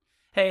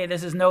Hey,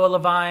 this is Noah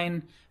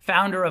Levine,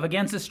 founder of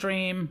Against the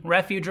Stream,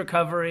 Refuge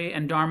Recovery,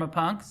 and Dharma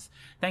Punks.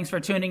 Thanks for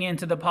tuning in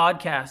to the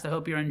podcast. I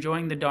hope you're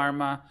enjoying the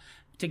Dharma.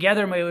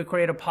 Together, may we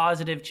create a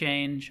positive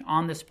change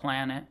on this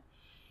planet.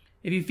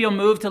 If you feel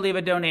moved to leave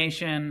a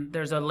donation,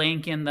 there's a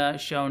link in the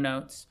show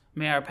notes.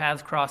 May our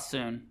paths cross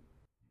soon.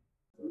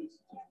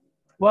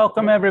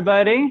 Welcome,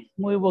 everybody.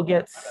 We will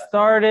get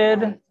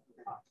started.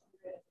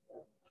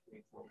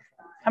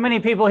 How many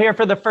people here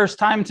for the first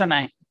time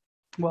tonight?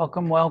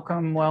 Welcome,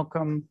 welcome,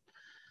 welcome.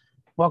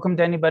 Welcome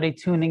to anybody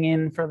tuning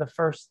in for the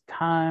first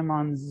time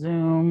on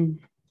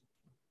Zoom.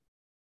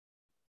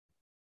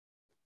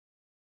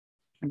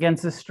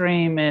 Against the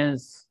Stream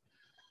is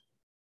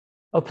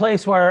a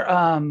place where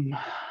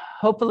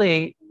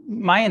hopefully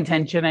my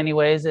intention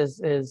anyways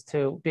is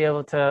to be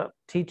able to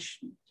teach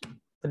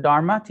the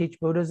Dharma, teach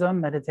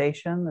Buddhism,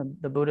 meditation,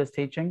 the Buddha's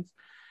teachings.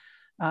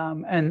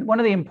 And one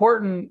of the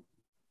important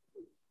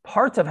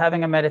parts of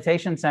having a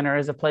meditation center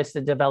is a place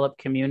to develop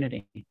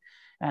community.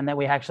 And that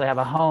we actually have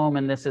a home,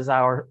 and this is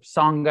our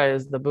Sangha,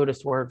 is the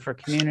Buddhist word for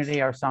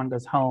community. Our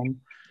Sangha's home,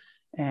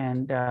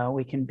 and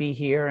we can be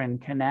here and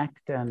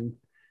connect. And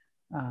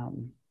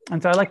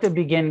so I like to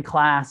begin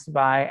class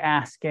by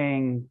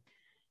asking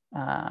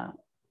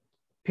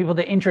people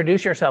to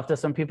introduce yourself to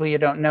some people you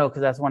don't know,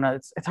 because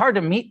that's it's hard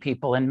to meet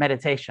people in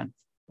meditation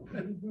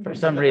for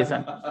some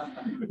reason.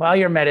 While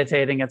you're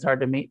meditating, it's hard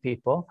to meet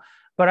people.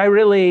 But I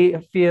really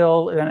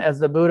feel, as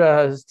the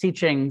Buddha's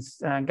teachings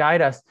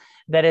guide us,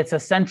 that it's a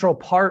central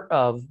part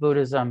of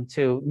Buddhism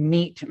to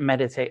meet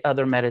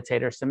other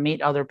meditators, to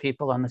meet other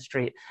people on the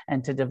street,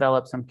 and to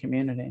develop some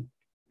community.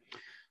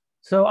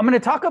 So I'm going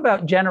to talk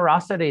about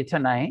generosity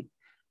tonight.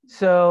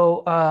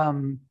 So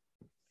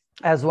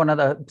as one of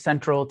the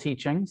central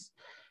teachings,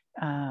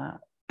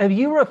 if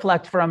you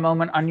reflect for a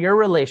moment on your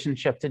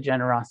relationship to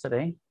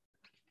generosity,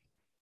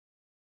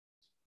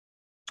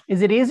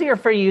 is it easier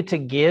for you to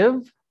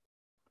give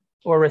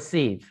or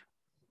receive?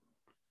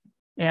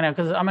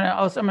 Because I'm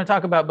going to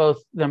talk about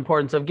both the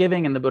importance of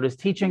giving and the Buddha's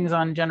teachings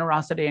on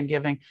generosity and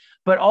giving,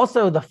 but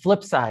also the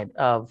flip side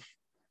of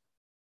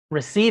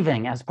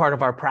receiving as part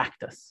of our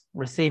practice,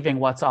 receiving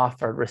what's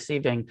offered,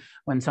 receiving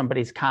when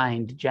somebody's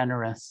kind,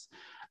 generous.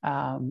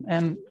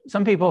 And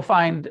some people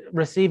find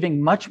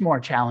receiving much more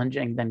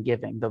challenging than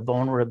giving, the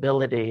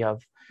vulnerability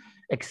of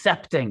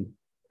accepting,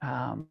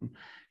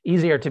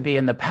 easier to be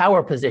in the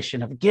power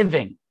position of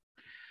giving.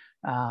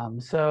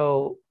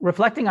 So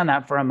reflecting on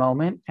that for a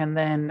moment, and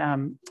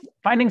then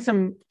finding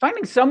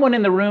someone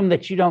in the room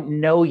that you don't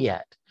know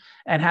yet,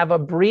 and have a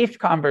brief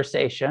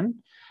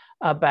conversation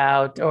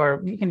about,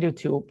 or you can do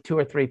two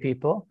or three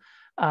people,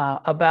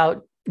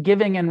 about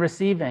giving and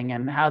receiving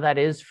and how that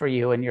is for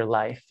you in your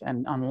life.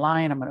 And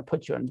online, I'm going to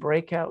put you in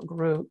breakout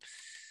groups.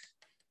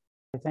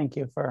 Thank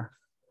you for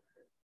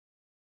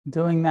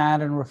doing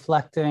that and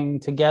reflecting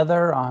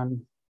together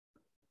on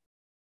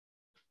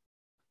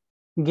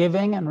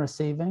giving and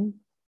receiving.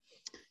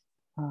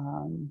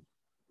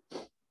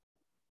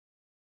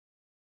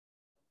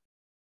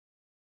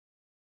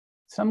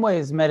 Some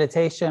ways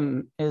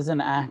meditation is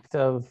an act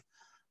of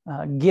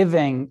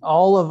giving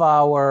all of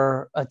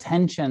our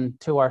attention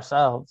to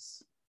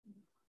ourselves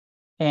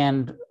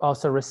and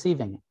also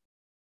receiving it.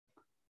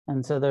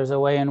 And so there's a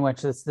way in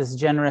which it's this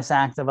generous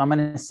act of, I'm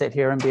going to sit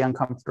here and be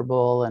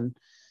uncomfortable and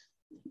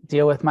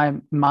deal with my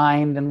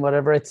mind and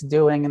whatever it's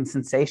doing and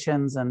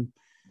sensations, and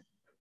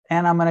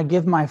I'm going to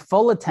give my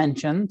full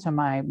attention to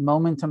my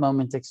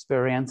moment-to-moment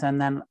experience, and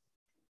then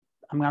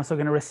I'm also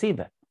going to receive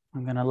it.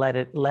 I'm going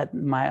to let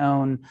my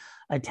own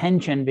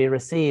attention be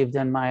received,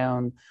 and my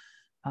own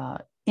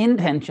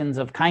intentions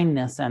of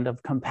kindness and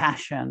of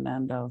compassion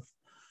and of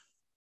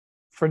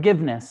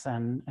forgiveness.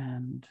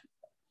 And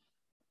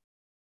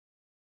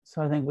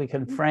so I think we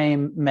can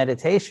frame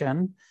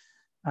meditation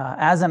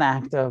as an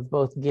act of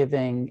both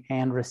giving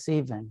and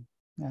receiving.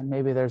 And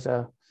maybe there's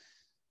a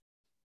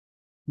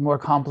more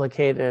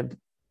complicated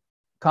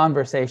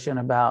conversation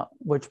about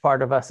which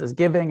part of us is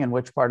giving and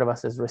which part of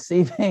us is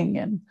receiving,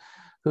 and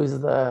who's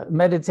the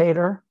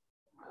meditator,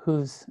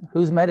 who's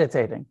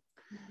meditating,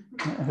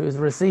 who's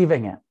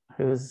receiving it,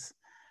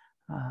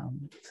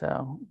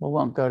 so we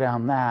won't go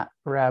down that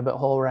rabbit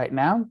hole right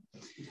now,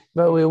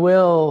 but we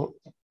will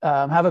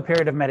have a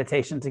period of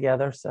meditation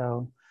together.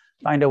 So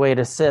find a way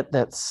to sit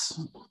that's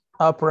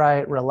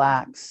upright,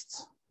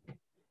 relaxed.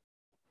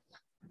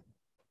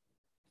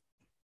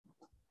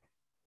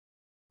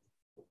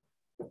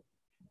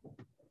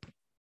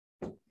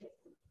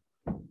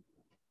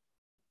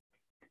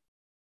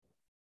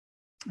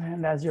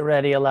 And as you're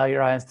ready, allow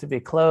your eyes to be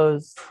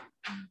closed.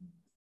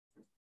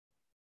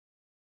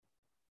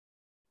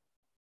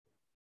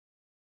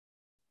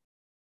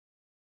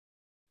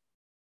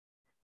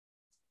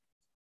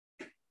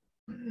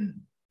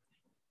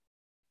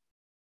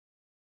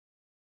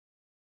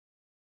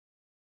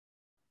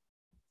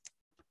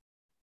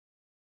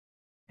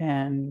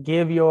 And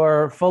give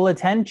your full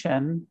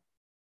attention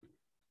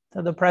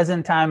to the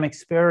present time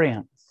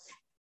experience.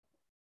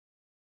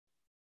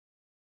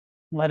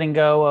 Letting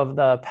go of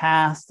the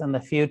past and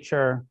the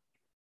future.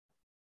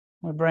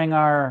 We bring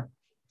our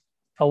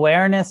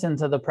awareness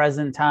into the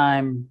present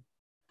time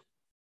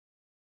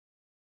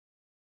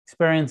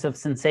experience of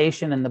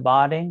sensation in the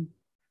body,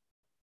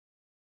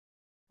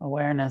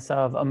 awareness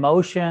of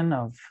emotion,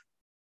 of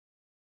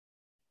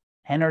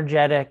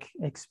energetic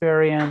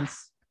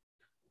experience,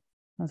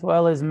 as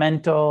well as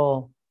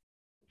mental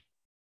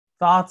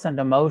thoughts and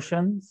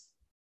emotions.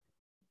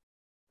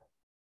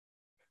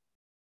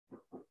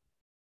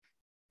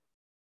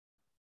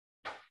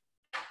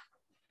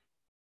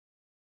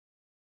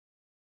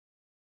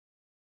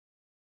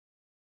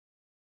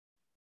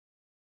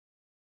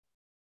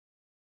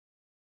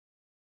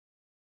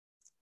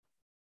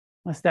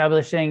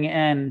 Establishing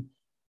an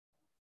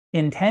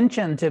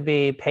intention to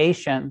be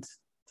patient,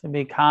 to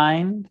be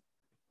kind,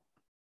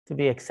 to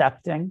be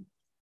accepting,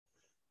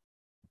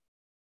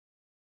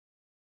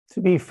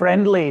 to be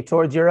friendly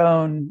towards your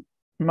own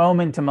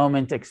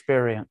moment-to-moment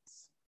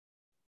experience.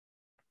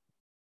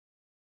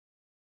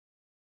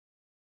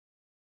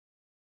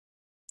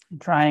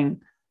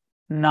 Trying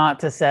not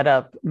to set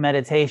up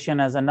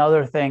meditation as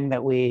another thing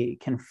that we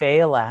can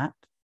fail at,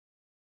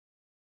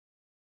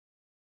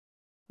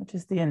 which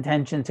is the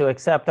intention to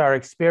accept our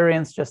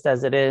experience just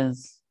as it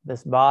is,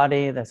 this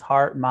body, this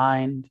heart,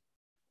 mind.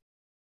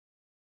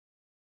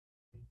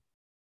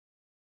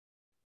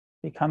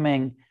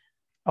 Becoming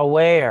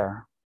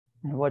aware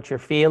of what you're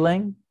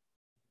feeling.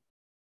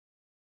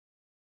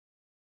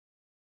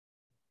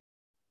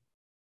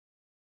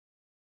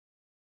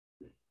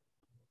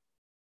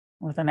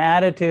 With an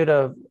attitude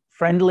of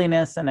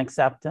friendliness and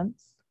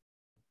acceptance.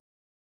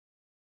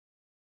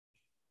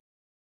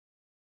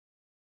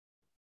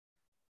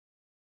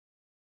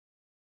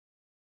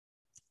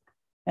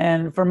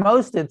 And for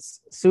most, it's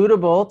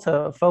suitable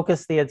to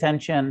focus the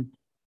attention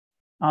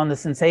on the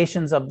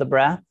sensations of the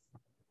breath.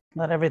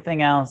 Let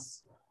everything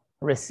else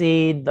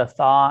recede, the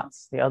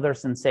thoughts, the other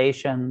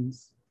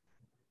sensations,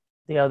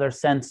 the other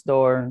sense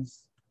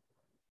doors.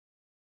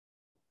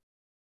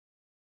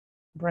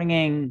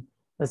 Bringing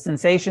the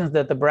sensations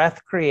that the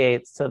breath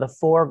creates to the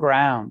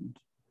foreground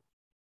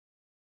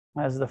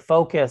as the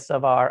focus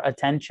of our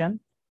attention.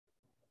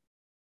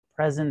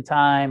 Present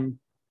time,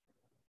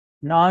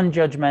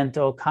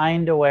 non-judgmental,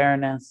 kind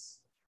awareness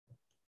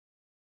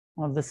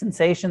of the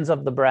sensations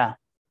of the breath.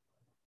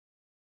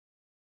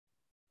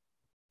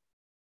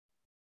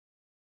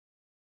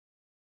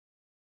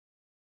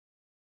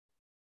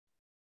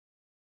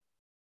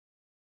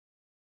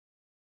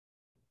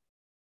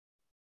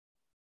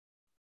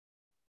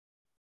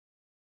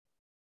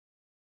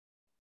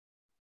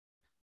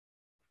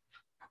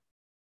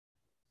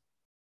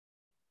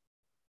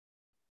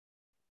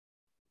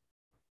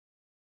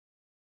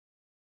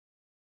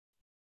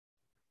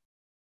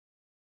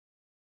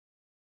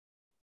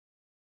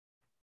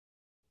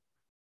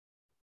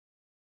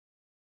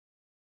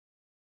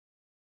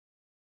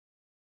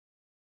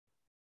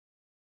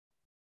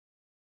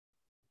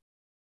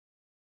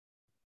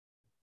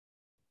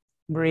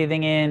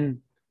 Breathing in,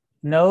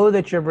 know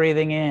that you're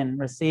breathing in.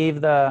 Receive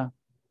the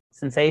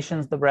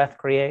sensations the breath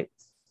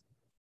creates.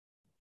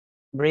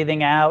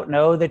 Breathing out,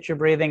 know that you're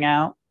breathing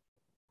out.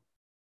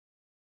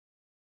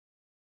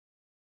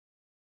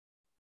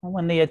 And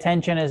when the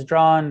attention is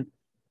drawn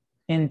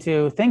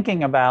into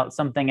thinking about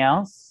something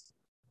else,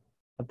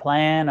 a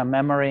plan, a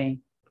memory,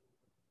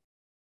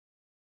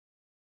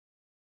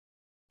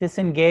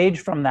 disengage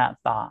from that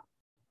thought.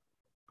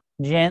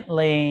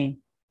 Gently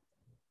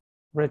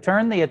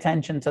return the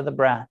attention to the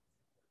breath.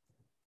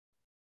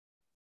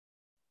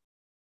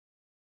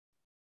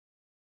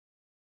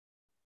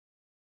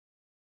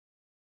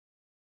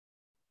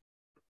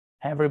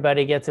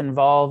 Everybody gets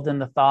involved in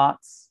the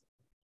thoughts.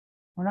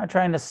 We're not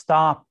trying to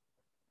stop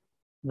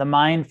the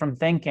mind from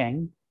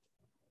thinking.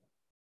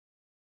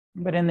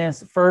 But in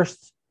this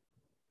first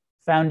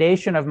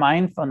foundation of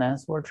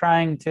mindfulness, we're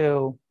trying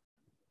to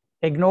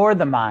ignore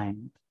the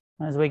mind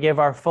as we give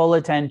our full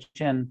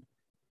attention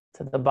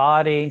to the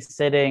body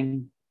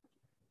sitting.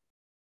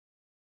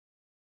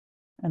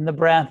 And the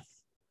breath,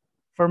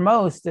 for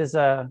most, is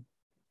a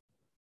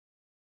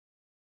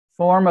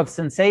form of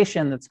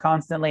sensation that's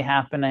constantly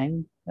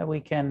happening that we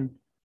can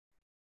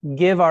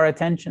give our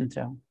attention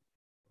to.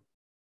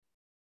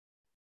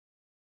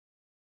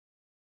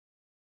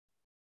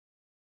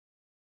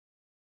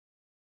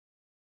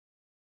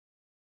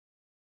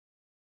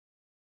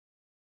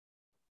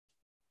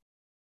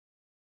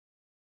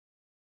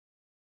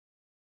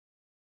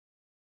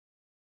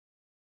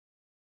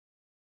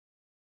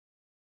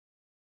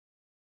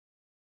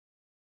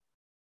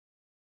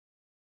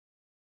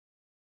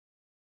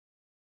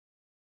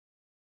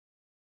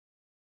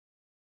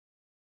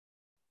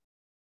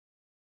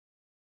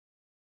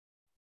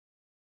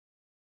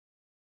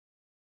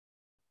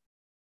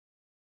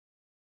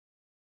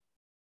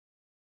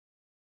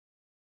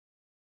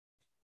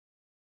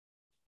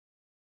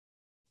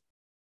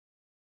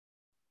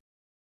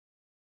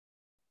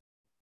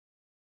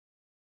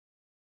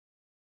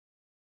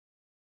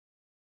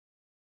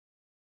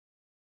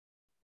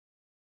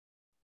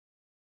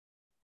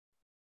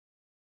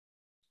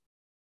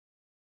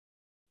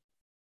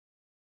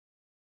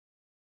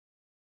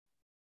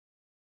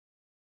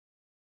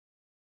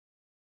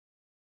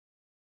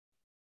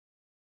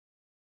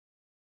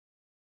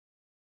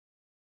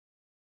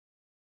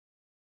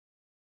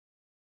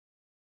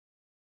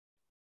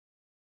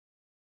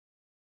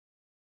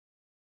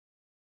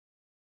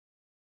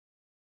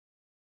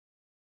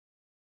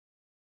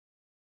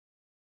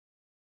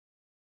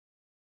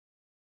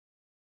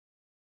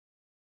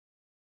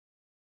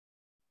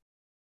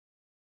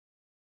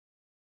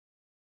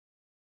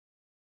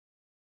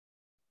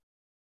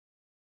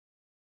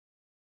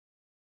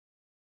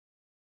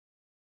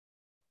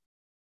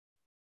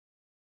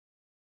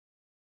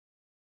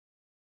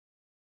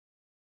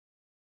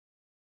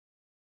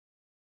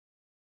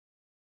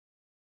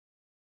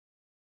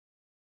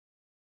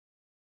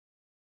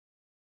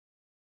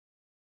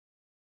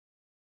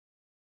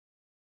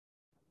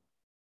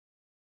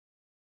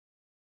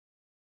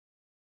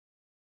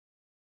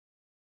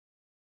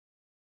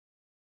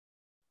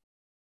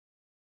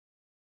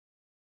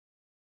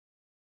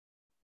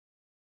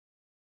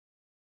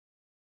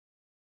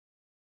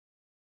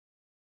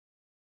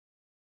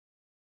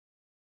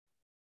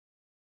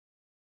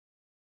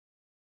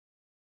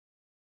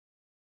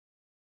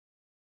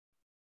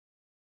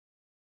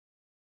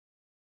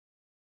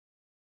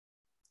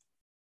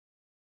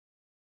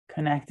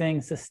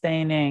 connecting,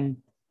 sustaining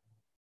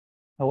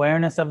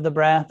awareness of the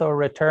breath, or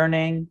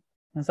returning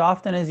as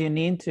often as you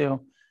need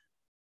to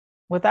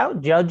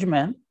without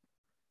judgment,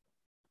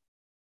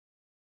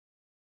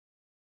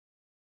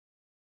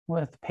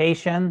 with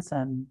patience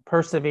and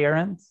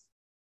perseverance,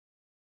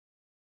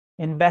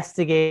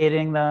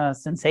 investigating the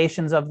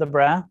sensations of the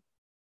breath.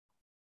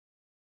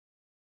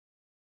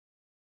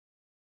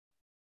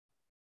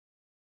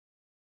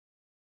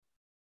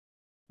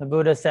 The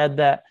Buddha said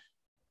that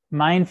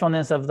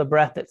mindfulness of the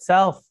breath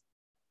itself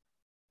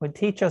would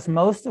teach us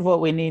most of what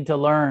we need to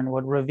learn,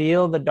 would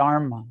reveal the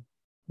Dharma,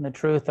 the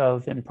truth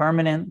of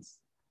impermanence,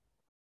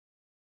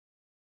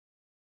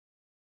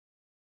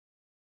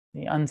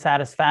 the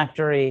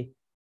unsatisfactory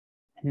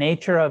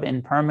nature of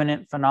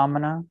impermanent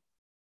phenomena,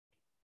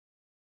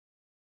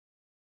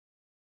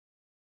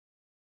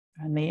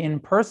 and the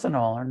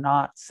impersonal or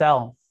not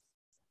self,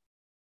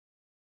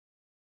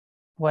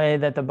 way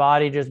that the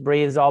body just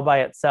breathes all by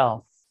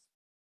itself.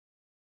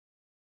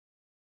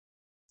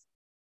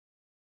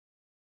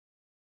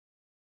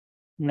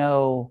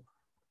 No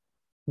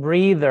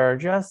breather,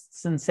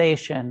 just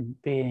sensation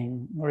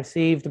being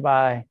received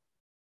by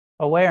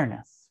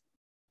awareness.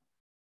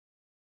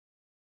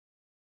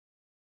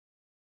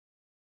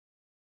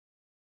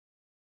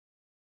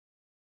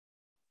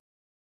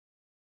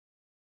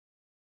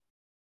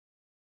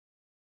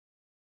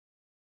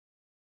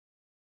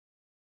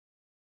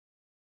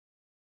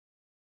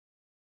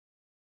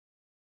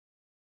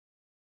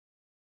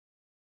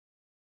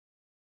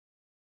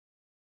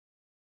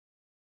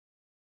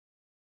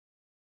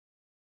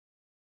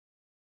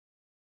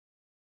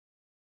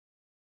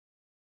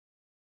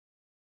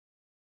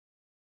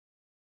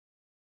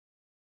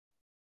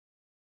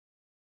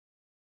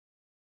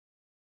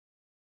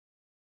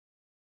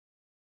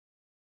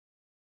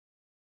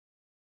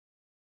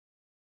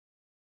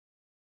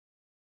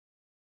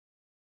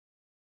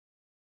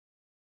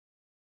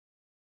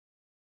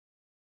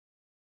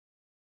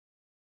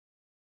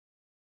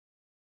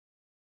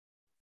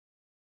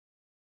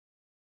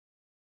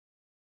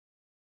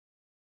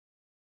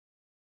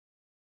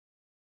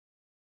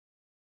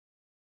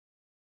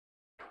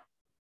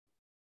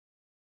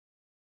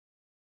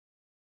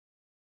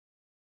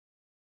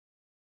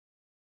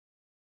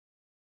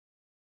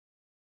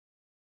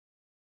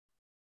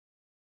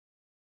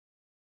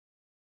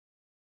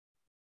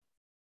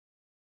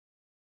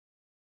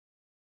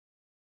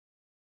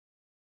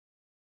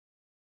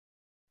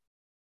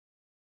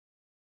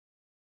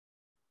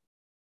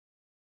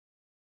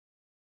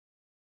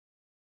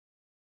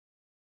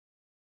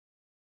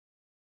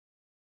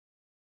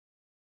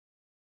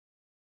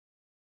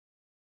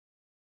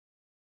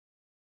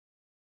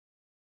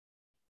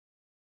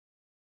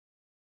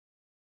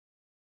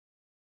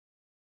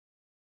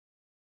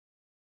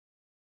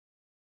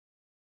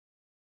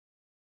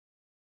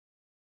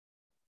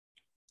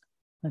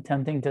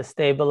 Attempting to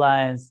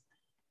stabilize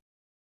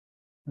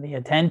the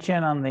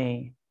attention on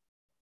the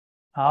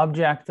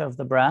object of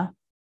the breath.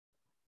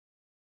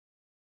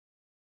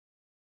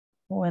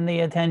 When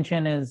the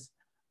attention is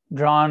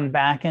drawn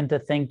back into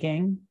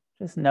thinking,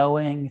 just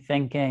knowing,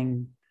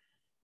 thinking,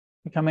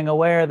 becoming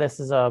aware this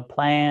is a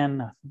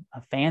plan,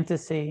 a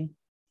fantasy.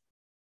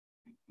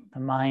 The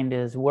mind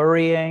is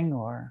worrying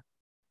or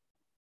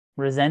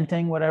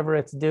resenting whatever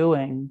it's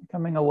doing,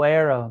 becoming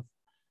aware of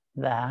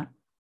that.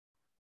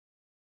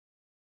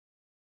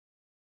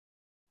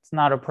 It's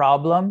not a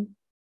problem.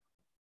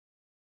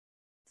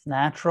 It's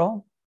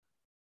natural.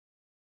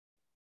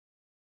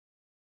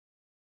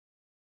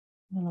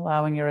 And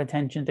allowing your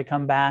attention to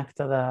come back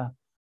to the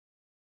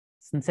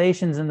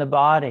sensations in the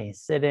body,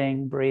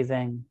 sitting,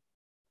 breathing,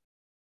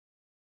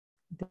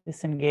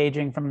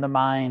 disengaging from the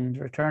mind,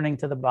 returning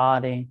to the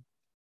body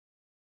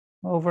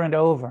over and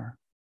over.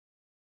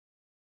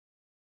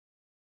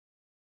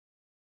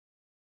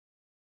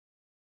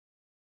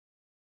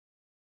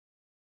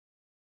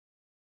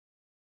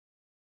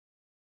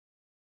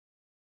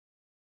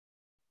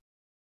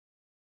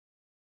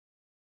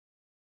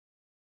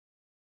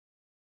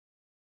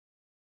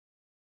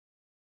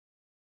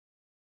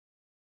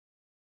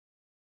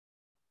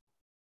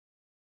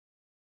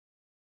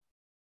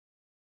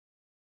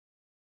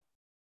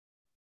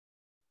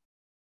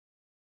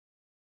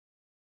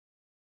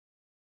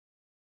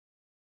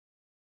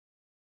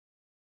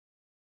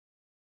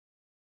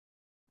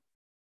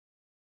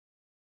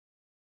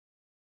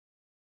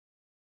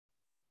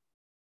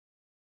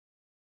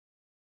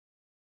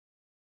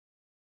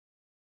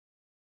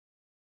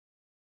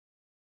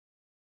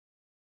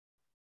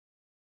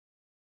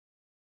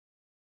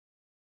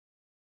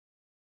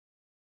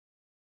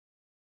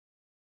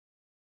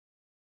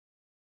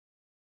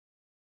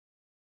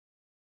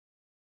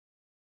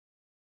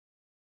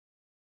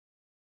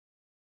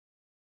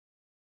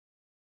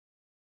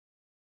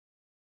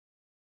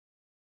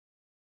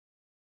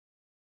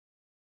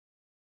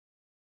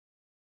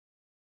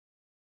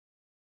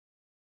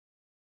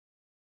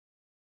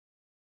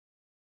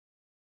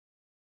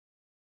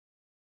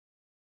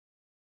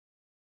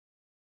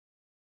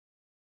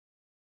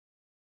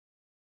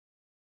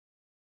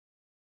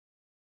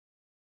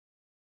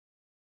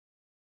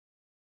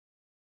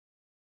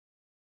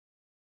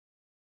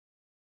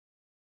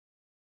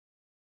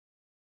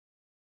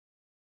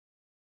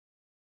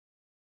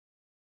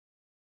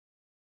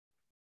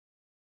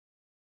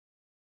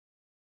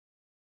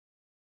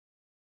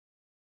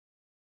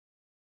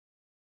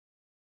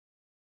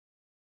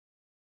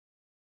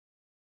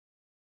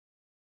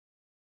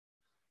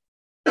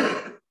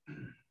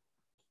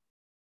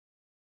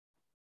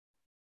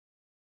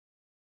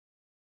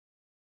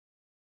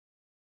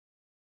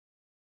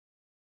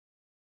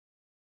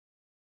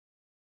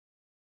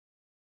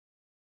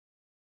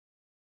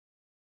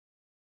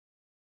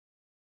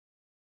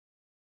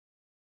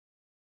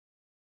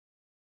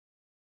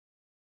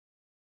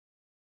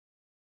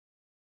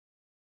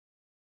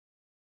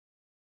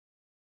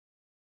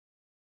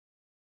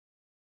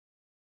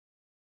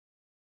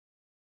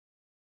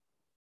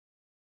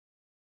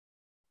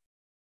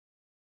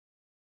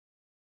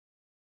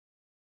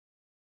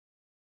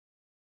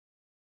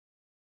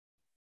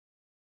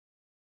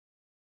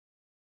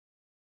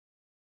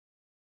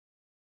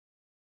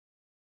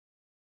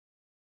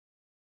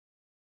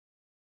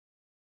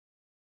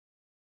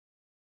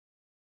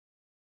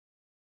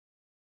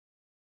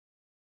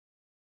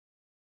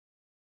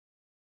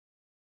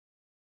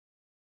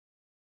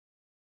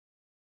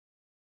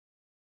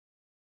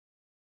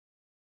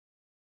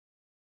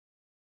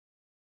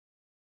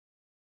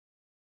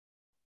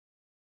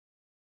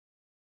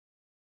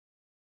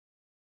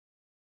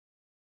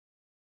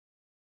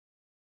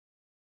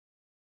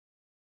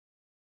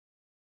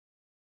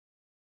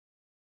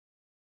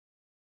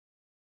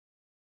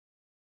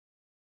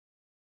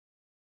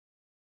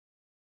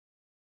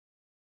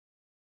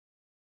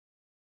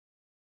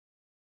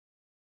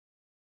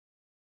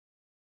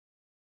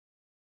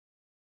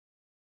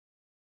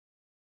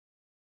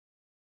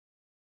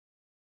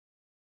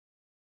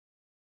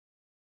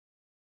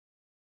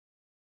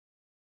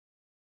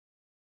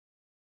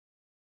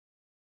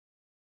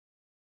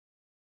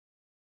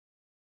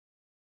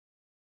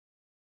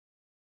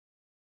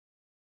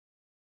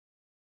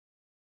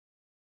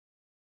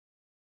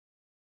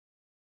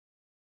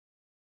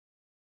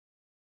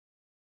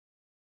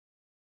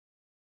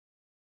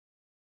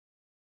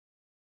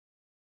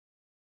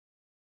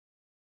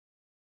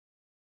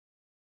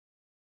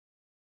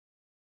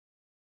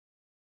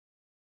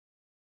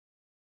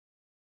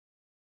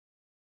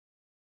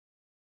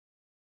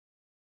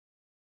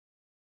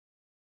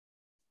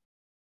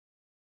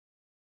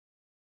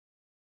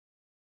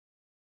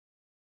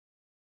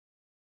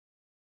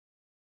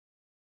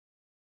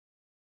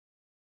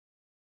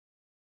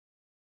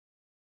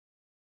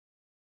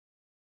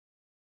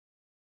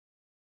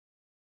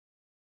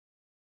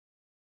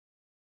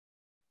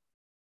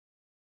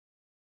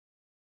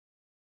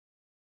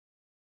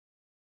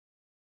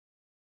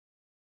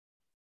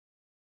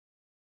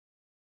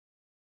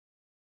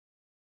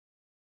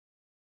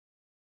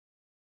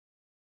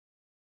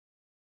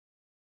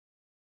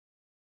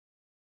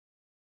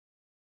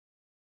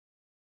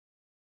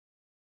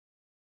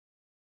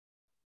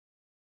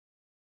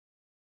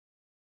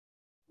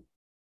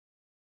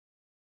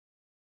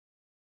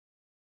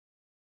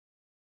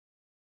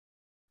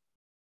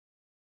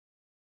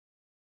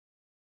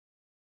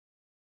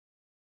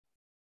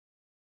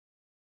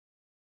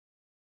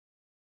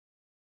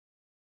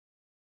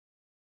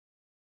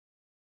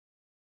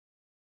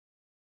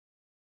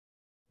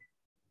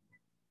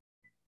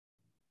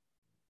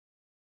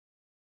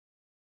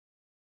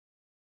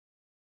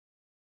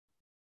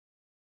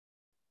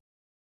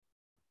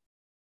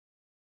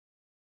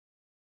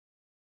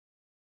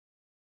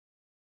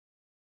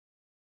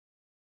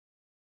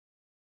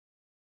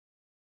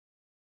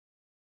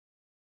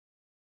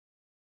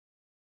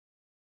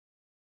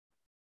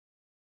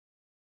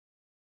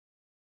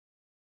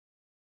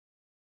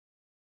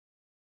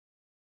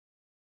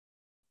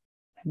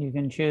 You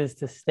can choose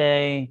to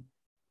stay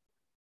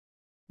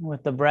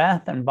with the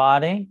breath and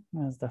body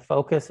as the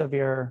focus of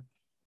your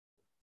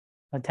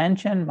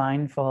attention,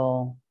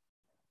 mindful,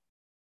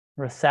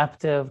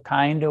 receptive,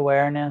 kind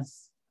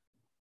awareness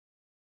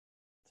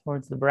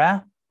towards the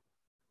breath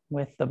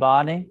with the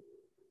body.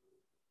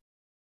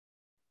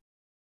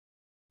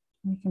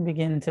 You can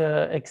begin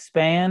to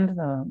expand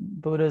the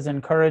Buddha's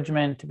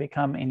encouragement to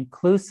become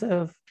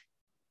inclusive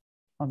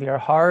of your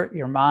heart,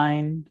 your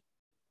mind,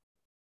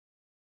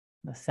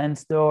 the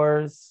sense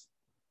doors,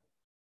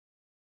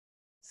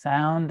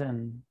 sound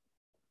and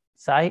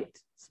sight,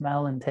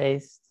 smell and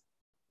taste.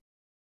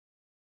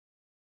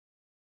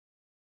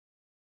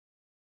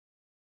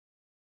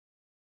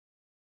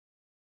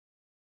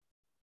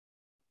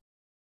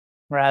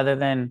 Rather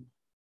than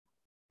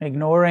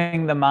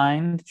ignoring the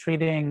mind,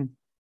 treating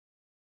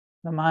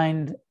the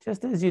mind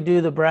just as you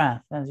do the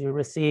breath, as you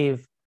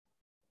receive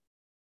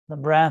the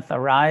breath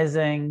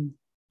arising,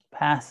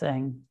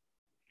 passing,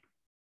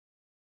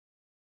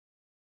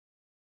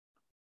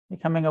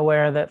 becoming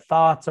aware that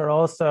thoughts are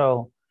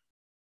also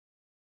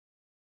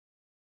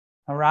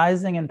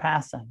arising and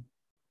passing.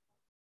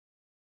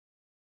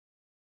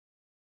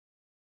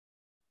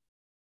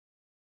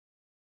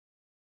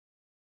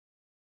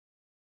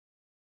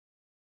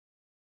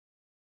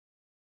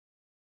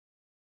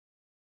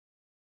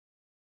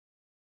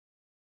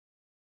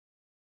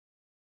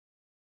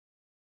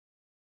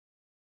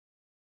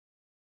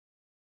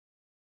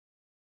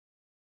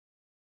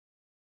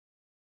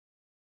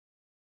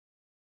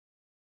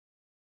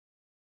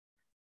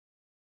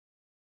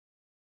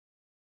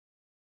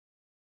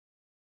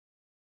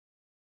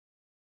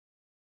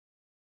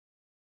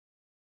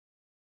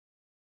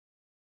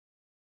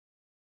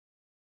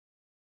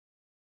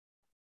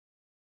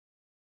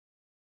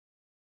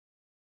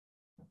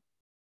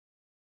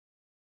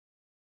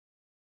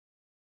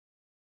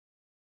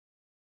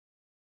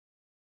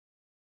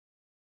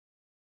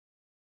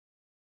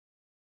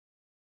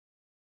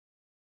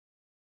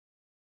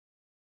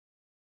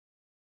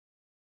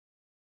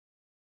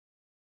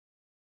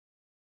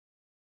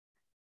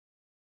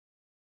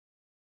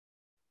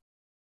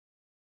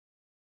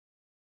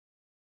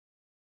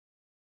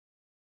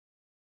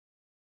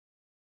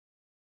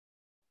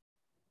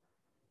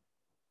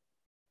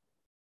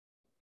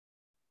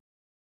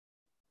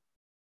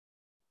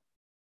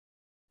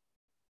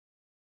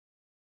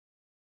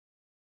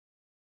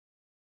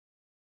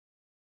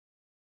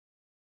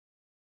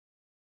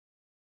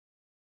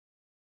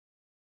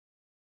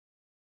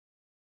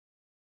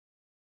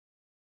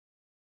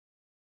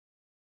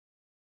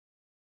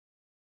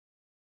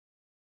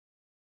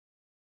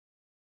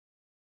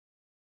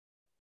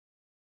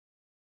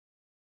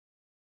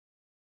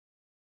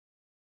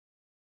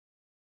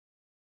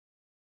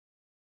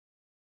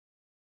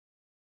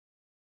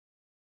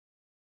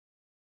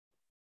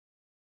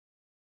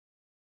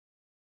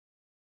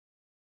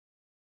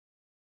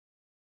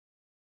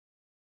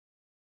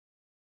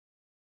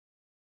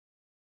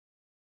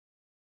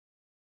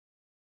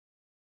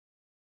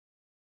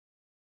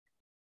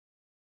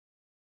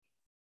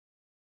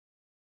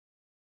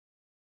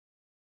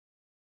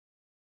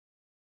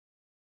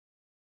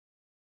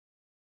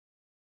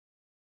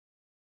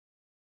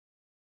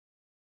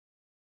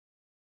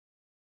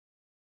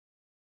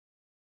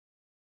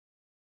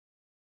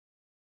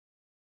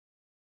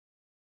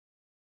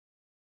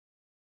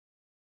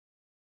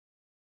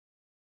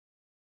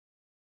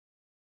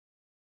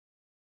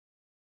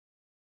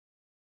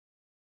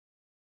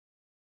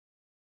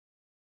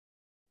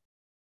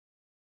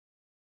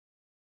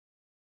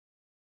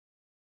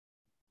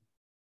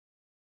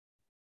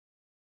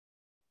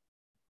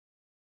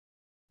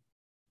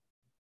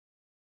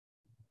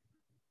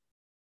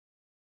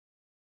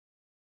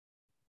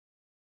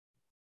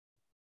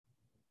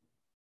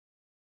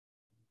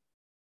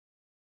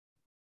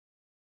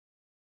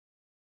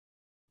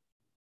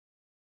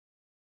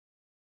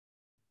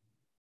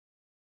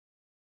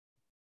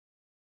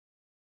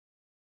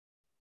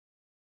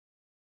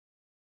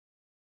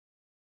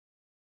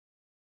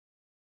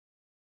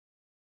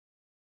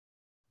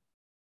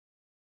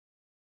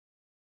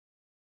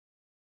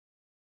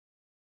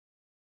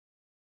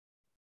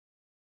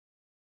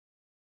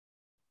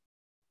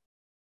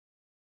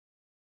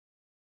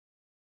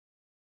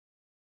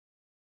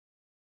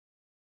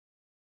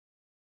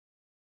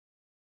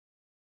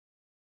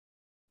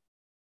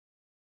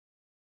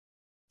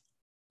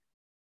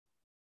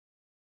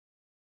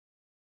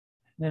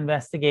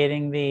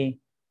 Investigating the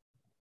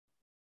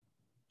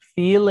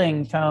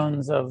feeling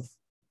tones of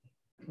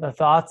the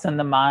thoughts in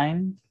the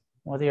mind,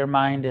 whether your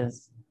mind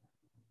is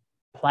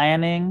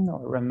planning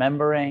or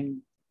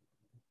remembering.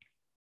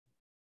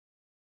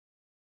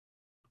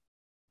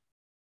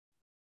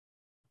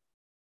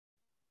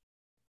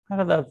 How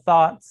do the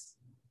thoughts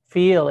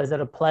feel? Is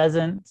it a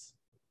pleasant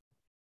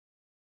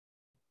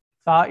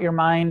thought your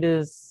mind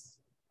is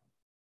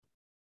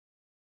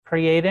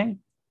creating,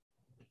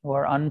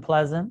 or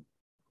unpleasant,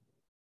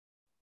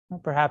 or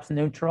perhaps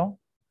neutral?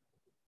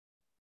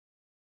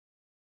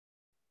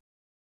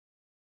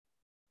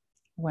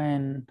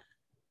 When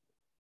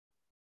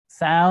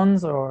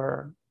sounds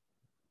or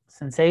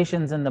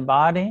sensations in the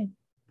body,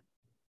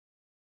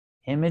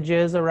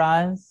 images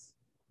arise,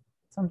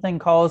 something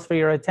calls for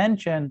your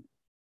attention,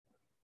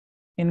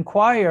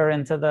 inquire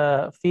into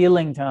the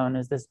feeling tone.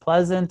 Is this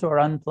pleasant or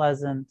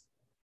unpleasant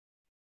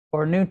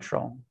or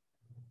neutral?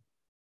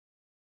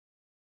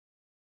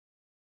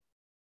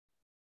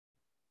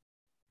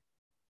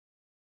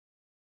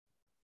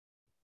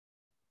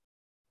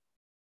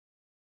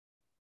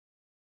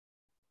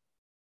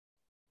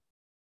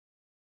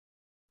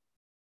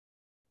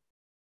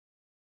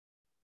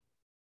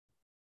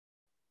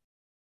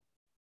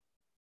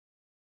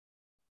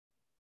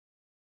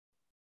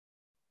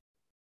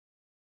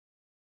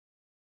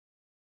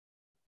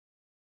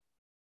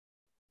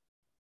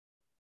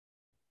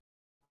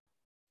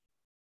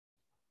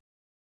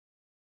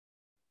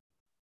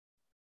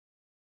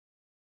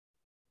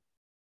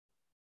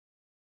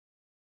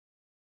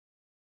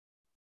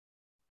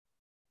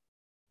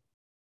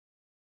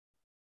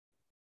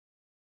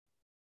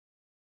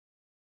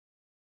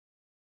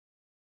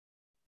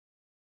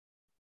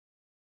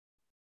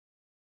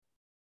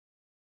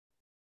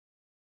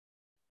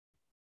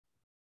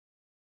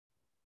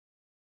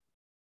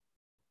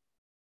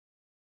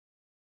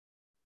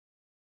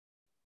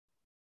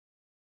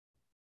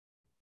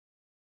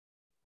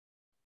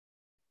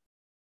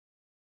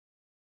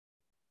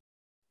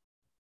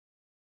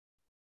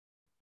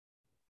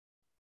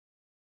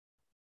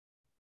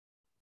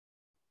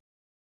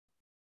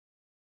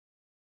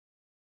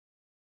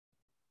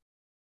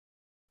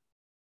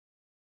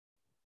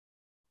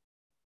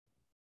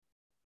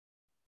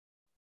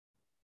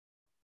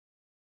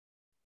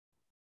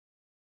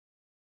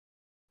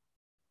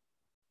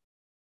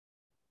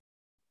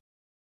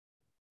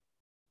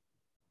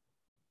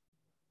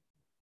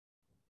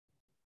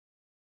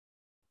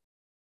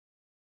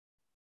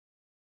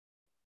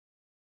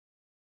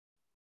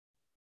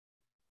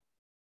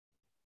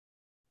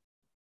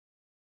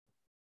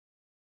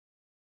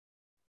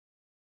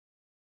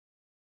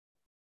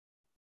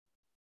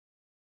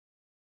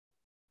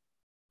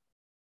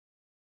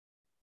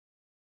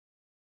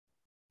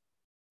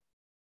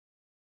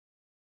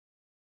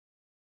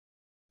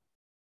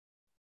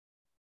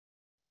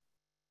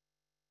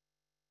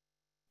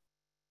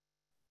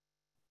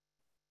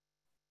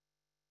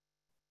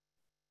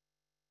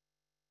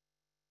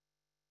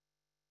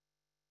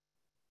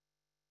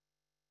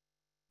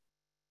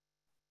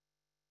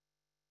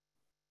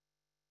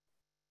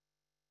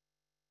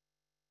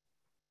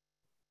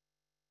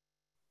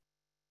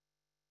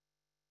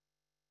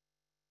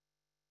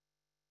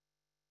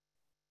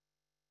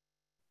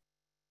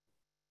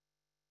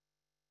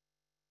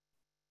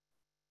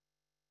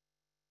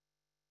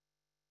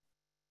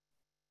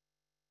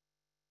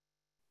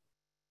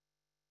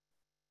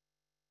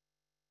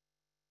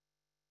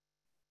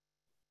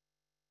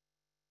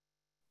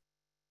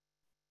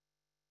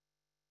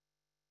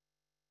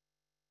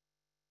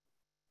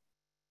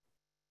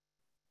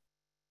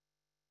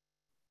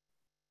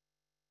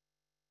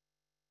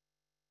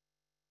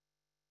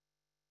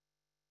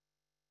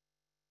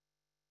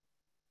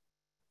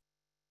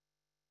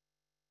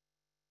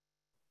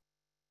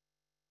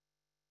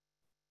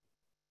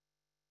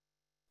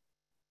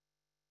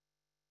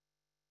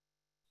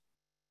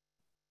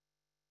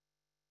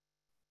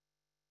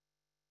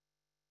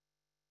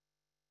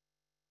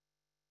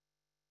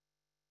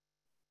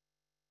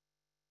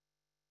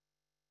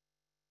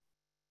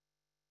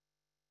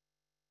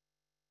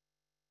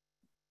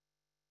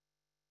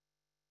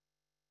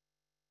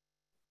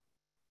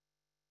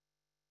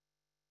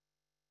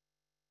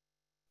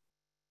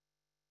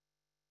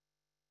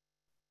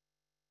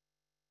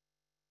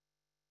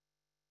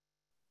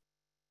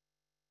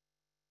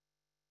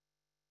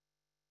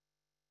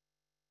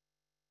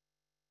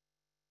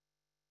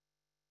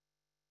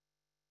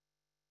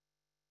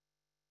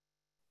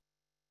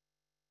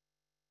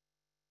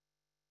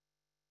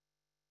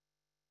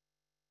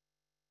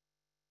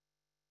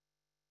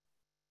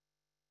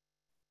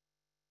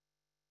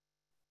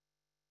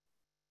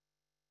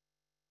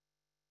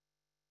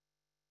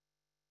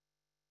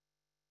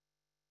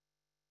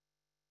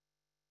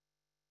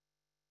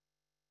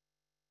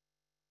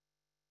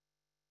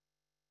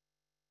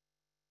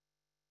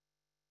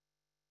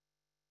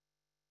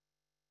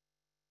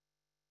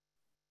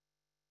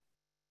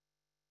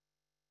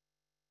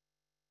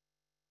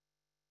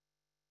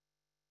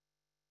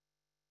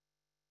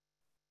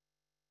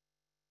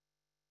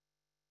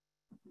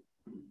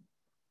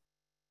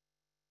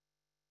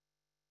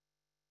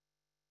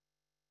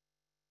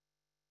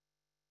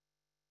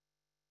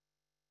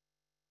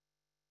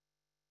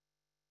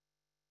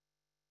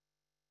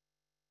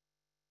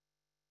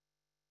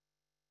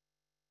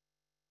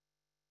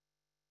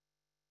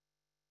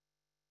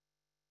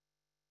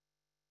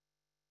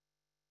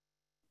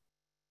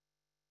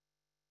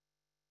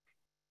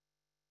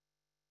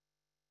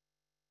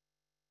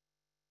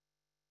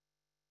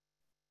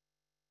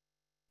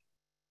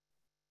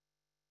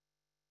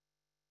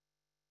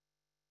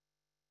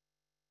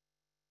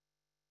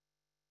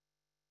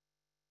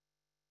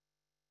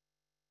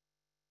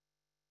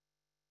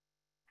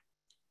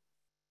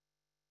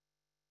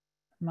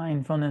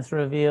 Mindfulness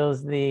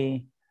reveals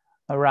the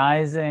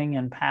arising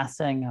and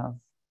passing of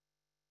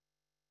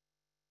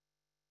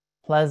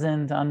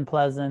pleasant,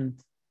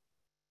 unpleasant,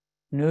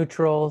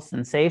 neutral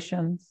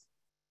sensations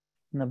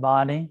in the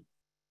body,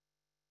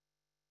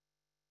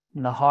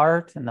 in the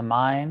heart, in the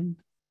mind,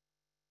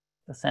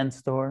 the sense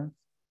doors.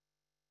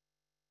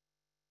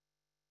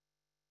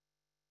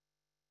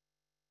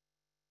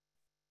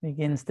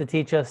 Begins to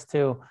teach us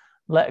to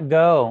let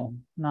go,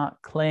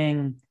 not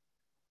cling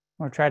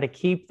or try to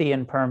keep the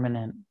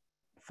impermanent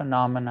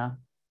phenomena,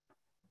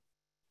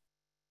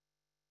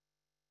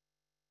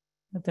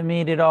 but to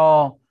meet it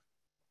all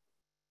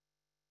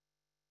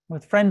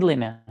with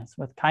friendliness,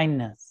 with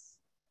kindness,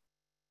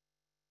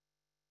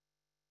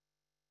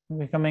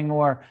 becoming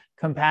more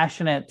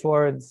compassionate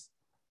towards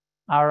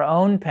our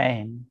own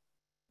pain,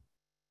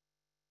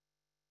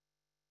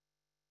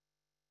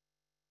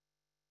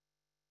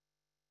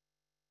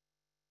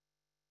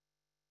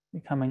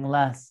 becoming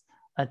less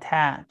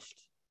attached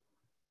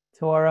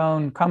to our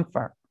own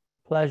comfort,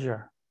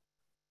 pleasure.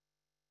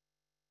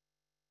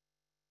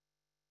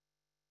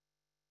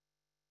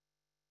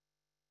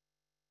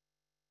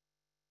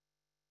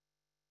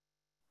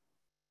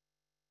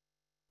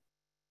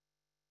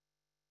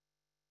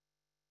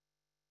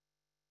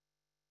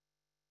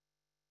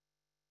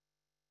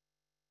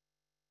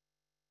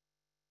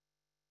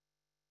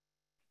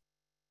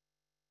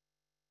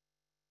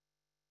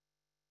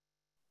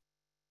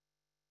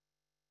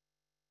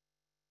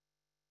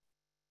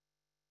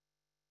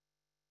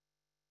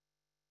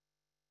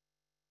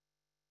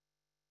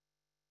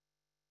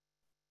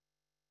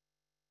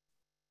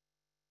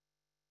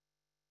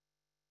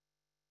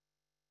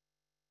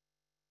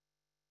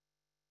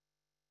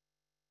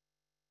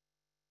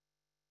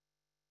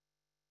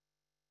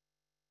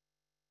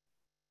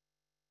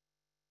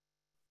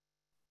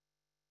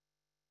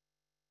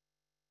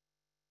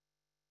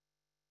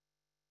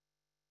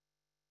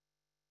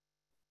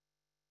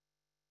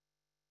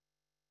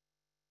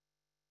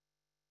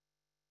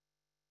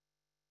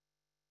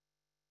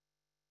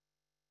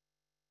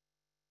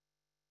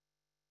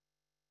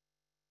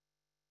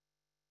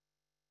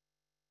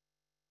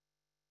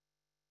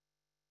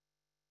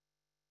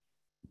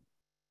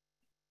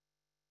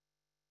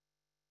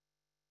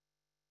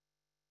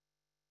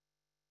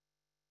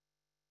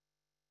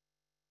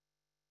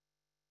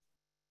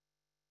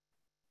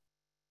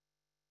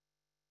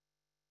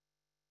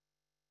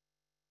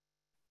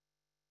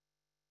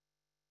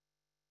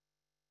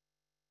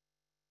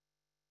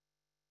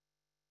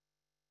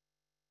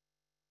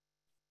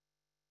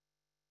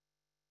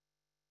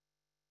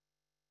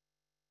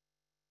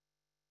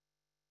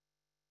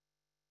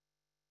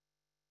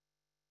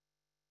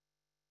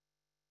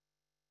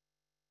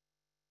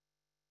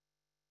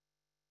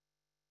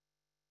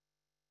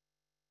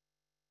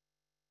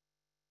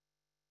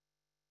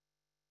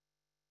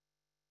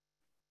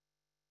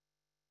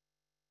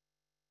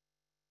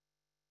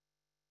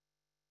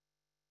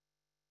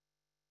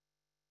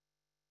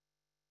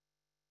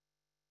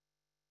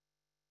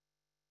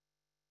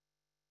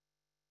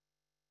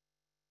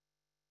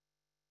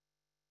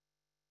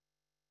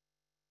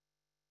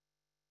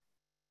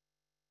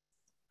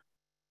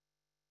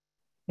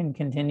 You can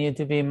continue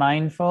to be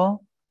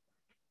mindful.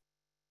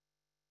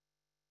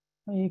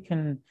 You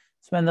can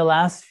spend the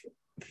last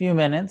few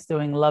minutes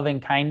doing loving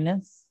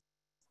kindness,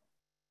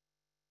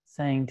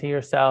 saying to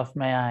yourself,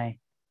 may I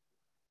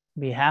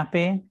be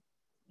happy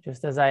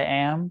just as I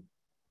am.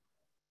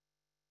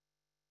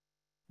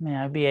 May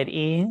I be at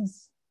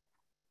ease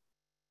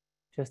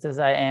just as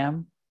I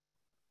am.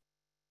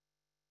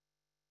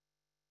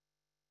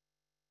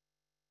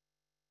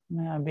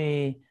 May I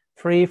be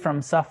free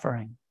from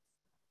suffering,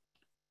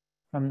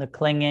 from the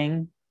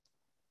clinging,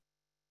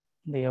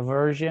 the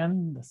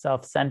aversion, the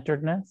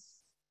self-centeredness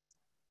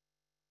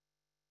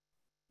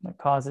that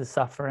causes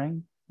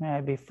suffering. May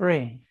I be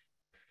free.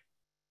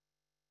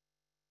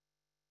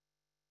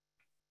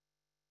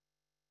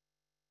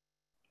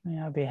 May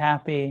I be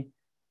happy.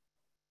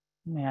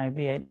 May I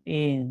be at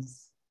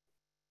ease.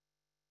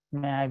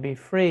 May I be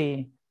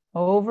free,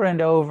 over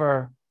and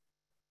over,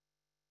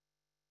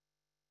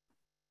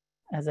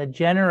 as a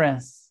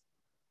generous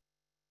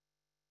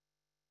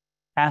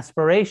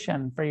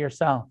aspiration for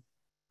yourself.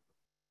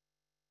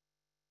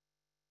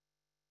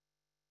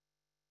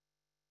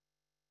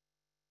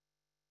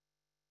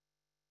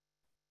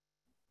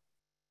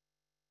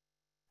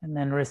 And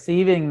then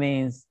receiving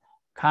these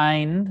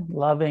kind,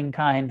 loving,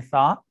 kind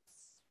thoughts,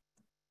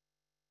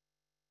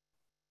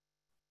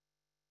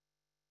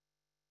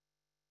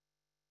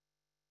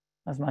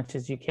 as much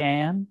as you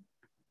can.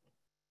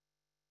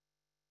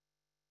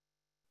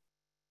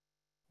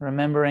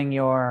 Remembering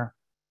your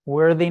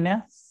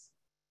worthiness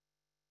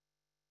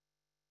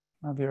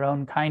of your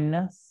own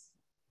kindness.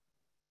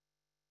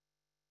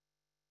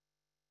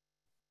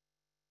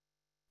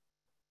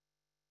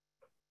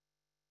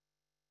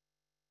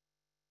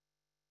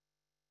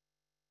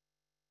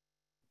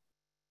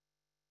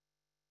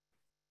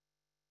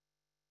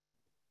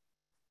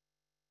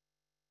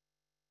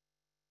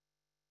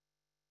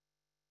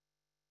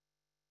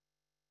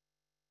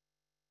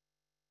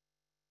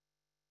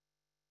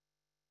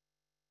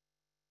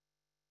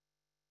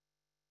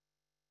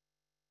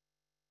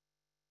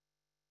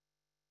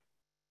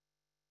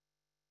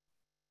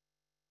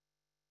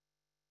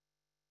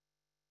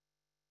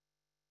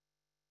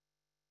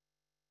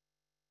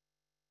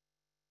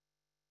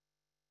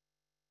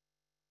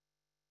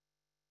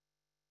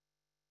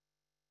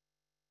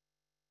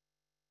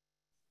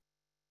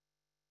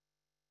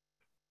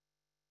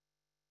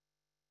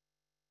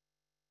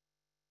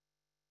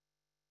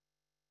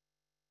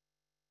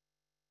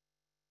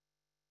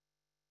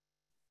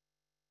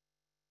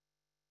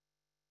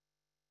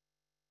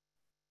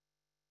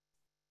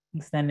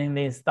 Extending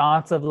these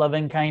thoughts of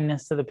loving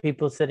kindness to the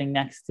people sitting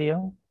next to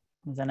you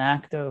as an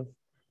act of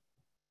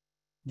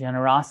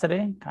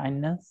generosity,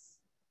 kindness.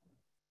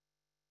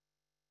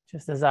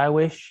 Just as I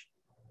wish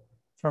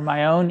for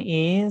my own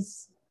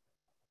ease,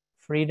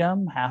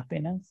 freedom,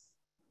 happiness,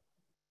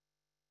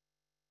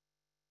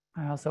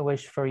 I also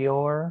wish for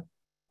your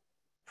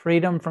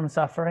freedom from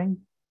suffering.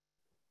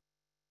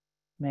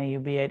 May you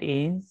be at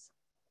ease.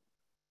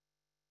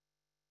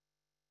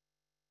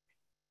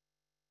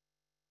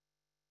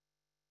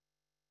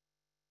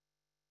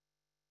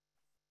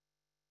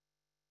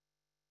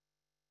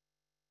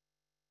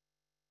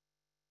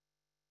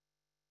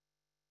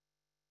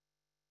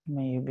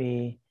 May you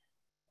be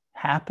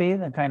happy,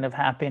 the kind of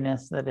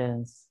happiness that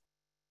is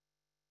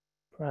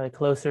probably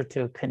closer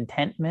to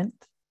contentment,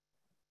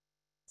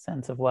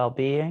 sense of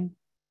well-being.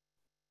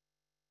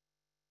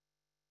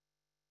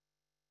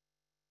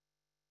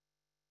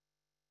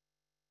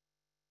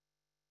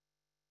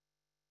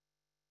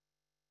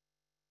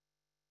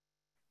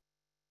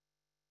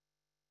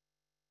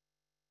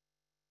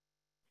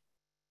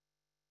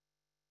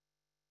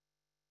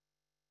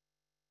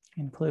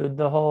 Include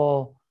the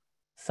whole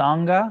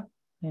Sangha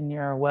in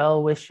your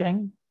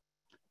well-wishing.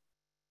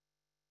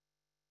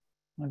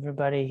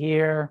 Everybody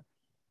here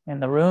in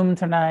the room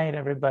tonight,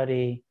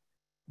 everybody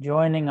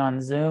joining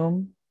on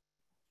Zoom.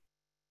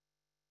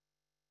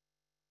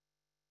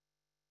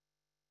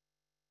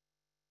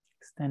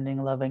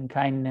 Extending loving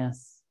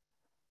kindness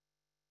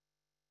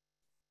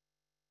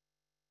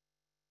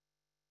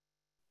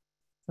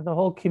to the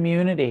whole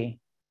community.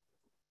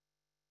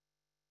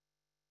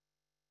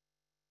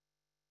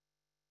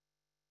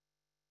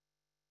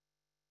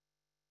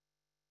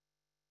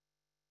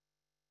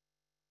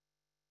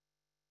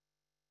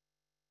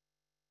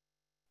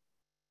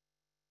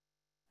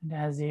 And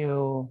as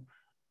you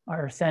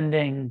are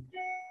sending,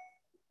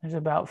 there's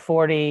about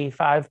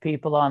 45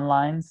 people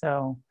online,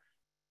 so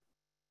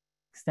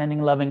extending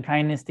loving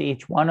kindness to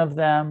each one of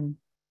them.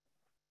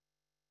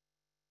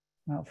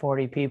 About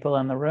 40 people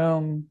in the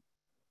room.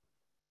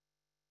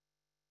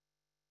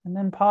 And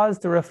then pause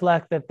to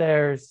reflect that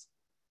there's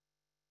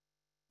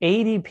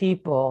 80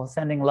 people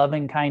sending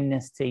loving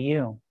kindness to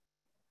you.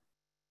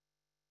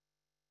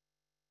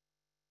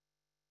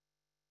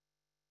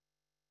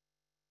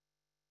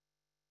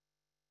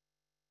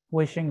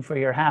 Wishing for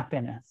your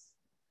happiness.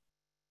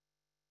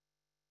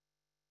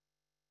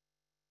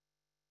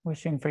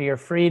 Wishing for your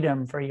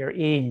freedom, for your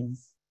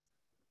ease.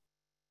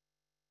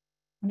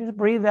 And just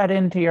breathe that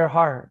into your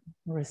heart,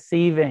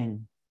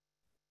 receiving.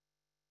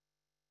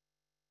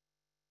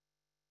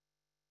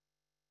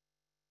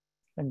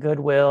 The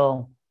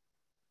goodwill,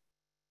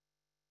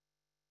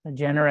 the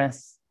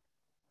generous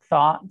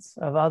thoughts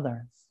of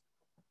others.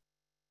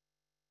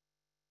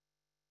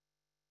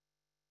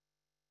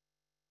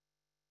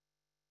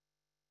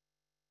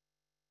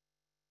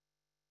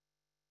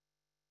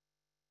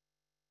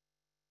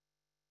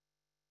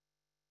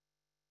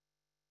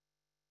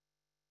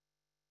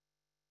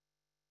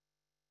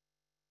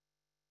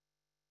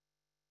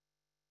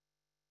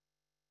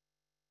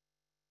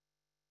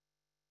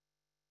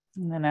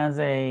 And then as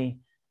a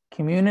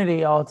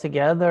community all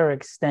together,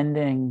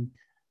 extending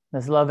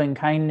this loving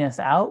kindness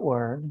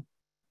outward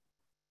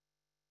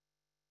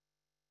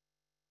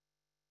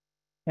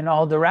in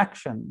all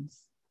directions.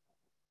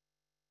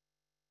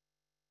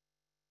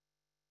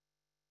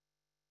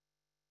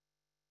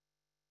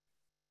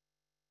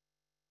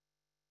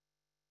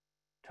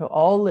 To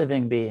all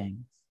living beings,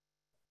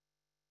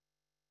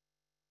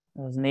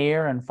 those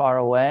near and far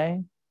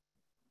away,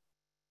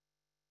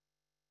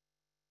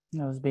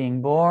 those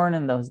being born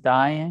and those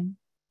dying.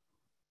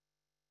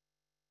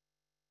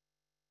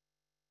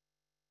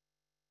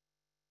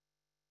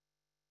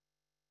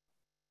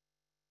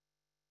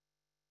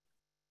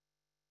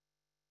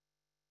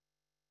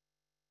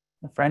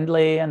 The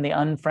friendly and the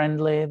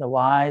unfriendly, the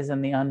wise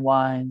and the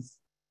unwise,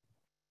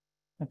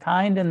 the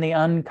kind and the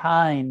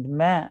unkind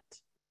met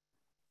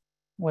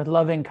with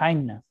loving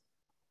kindness.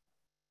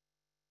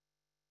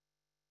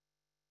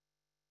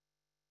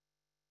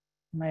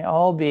 May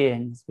all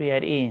beings be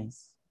at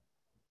ease.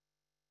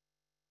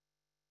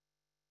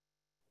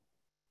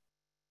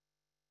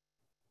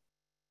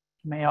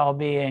 May all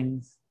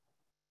beings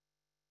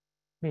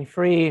be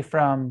free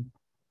from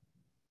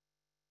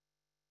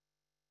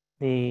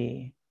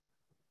the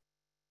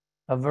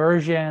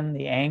aversion,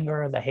 the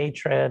anger, the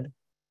hatred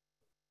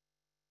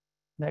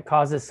that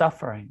causes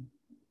suffering.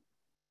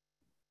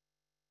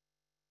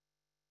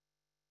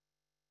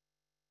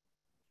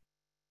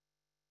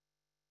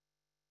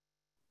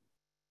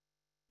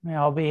 May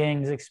all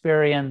beings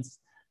experience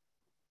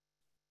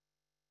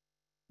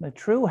the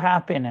true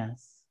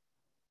happiness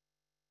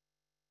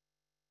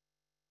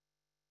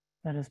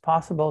that is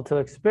possible to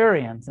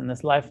experience in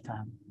this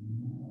lifetime.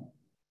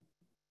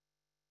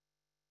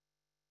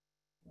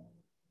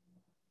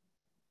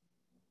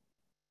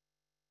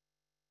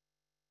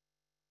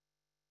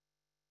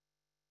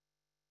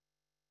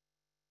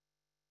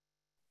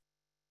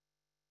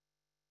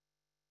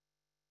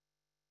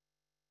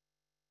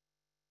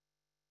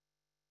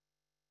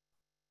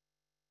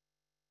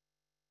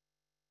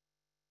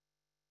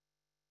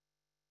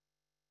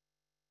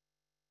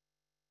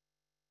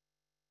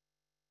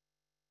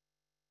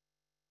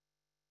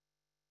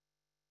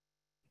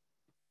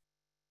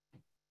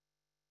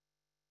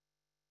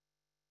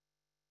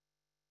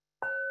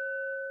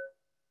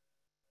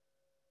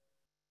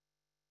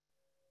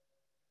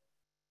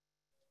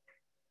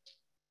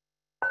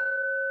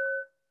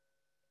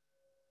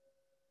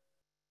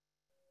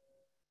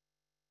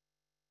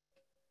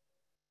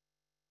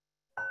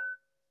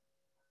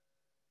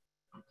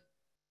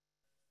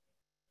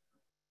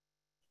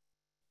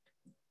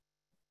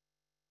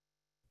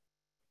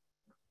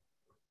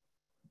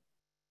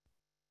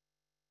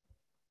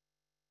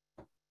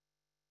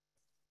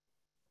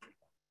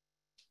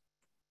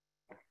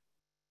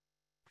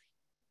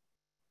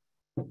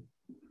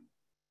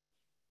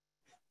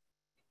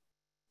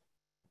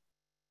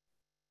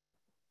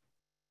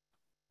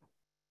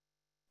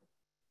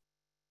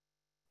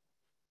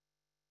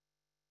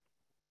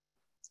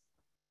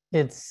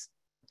 it's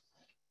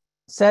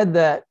said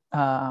that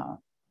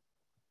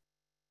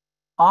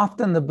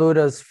often the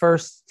Buddha's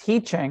first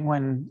teaching,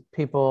 when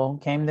people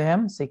came to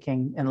him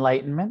seeking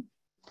enlightenment,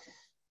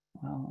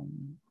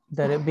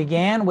 that it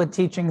began with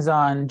teachings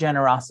on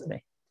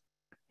generosity.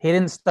 He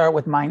didn't start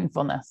with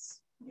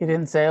mindfulness. He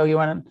didn't say, oh, you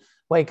want to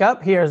wake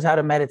up? Here's how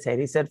to meditate.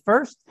 He said,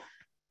 first,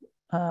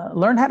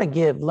 learn how to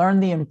give,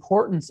 learn the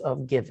importance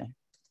of giving.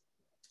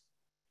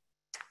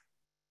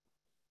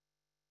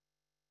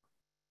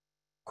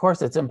 Of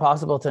course, it's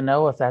impossible to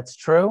know if that's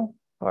true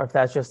or if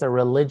that's just a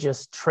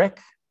religious trick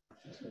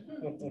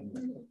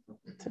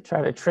to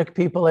try to trick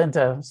people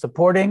into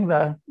supporting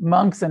the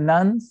monks and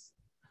nuns,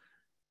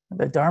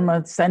 the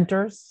Dharma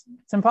centers.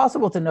 It's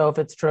impossible to know if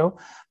it's true,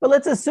 but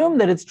let's assume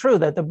that it's true,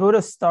 that the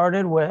Buddha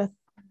started with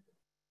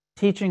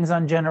teachings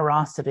on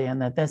generosity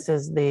and that this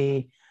is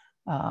the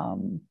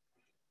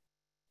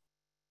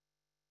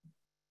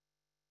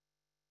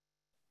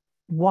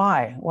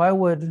why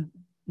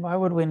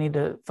would we need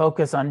to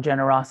focus on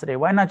generosity?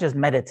 Why not just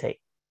meditate?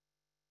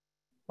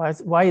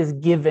 Why is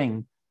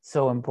giving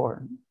so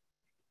important?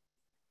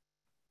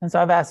 And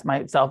so I've asked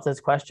myself this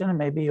question, and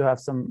maybe you have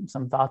some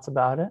thoughts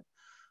about it.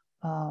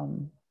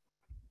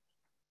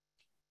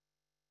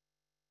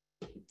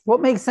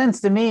 What makes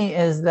sense to me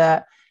is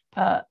that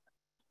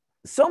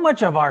so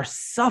much of our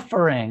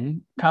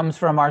suffering comes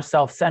from our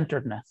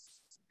self-centeredness,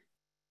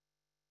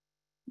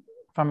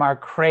 from our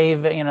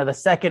craving. The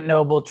second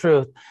noble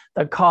truth,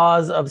 the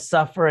cause of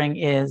suffering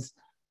is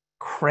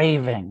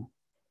craving,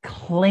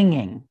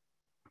 clinging.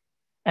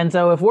 And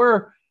so if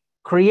we're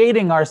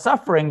creating our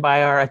suffering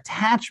by our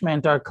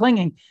attachment, our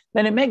clinging,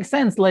 then it makes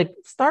sense,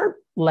 start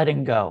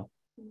letting go.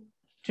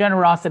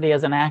 Generosity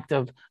as an act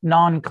of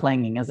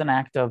non-clinging, as an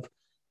act of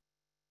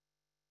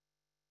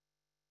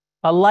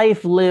a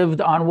life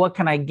lived on what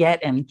can I get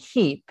and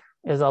keep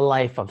is a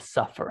life of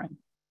suffering.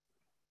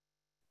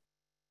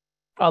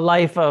 A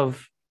life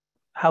of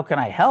how can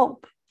I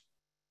help?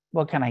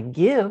 What can I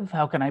give?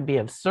 How can I be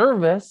of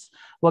service?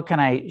 What can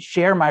I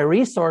share my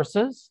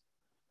resources?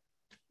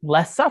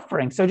 Less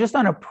suffering. So just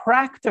on a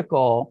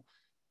practical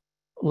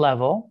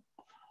level,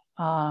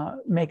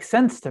 makes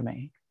sense to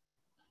me.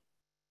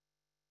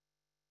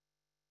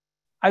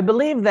 I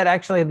believe that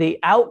actually the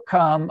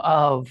outcome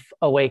of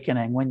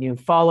awakening, when you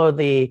follow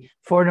the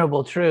Four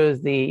Noble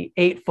Truths, the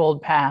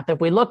Eightfold Path, if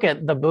we look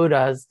at the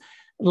Buddha's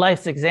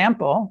life's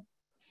example,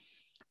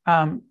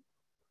 and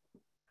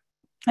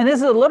this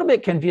is a little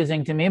bit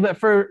confusing to me, but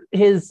for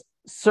his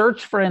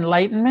search for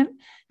enlightenment,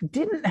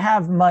 didn't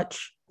have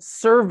much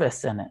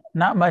service in it,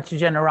 not much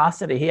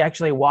generosity. He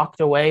actually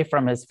walked away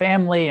from his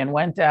family and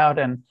went out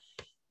and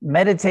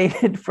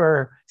meditated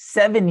for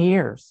 7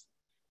 years.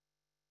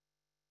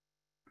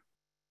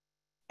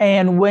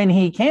 And when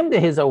he came to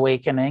his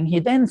awakening, he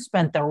then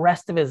spent the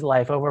rest of his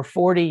life, over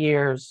 40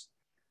 years,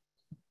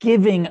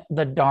 giving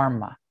the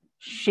Dharma,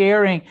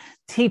 sharing,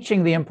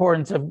 teaching the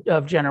importance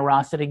of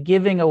generosity,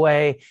 giving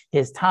away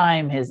his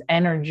time, his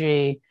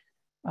energy,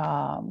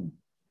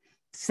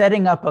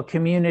 setting up a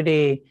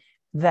community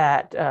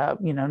that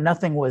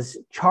nothing was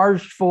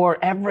charged for,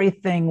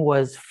 everything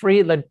was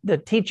free,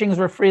 the teachings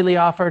were freely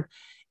offered,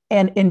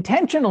 and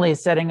intentionally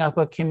setting up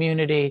a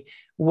community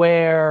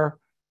where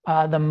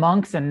the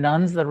monks and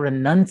nuns, the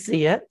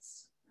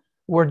renunciates,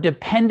 were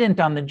dependent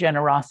on the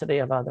generosity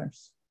of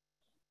others.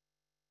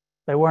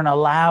 They weren't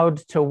allowed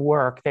to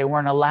work. They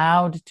weren't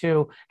allowed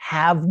to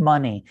have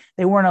money.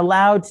 They weren't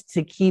allowed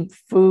to keep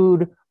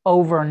food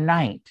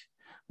overnight,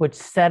 which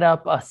set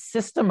up a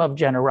system of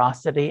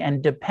generosity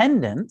and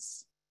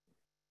dependence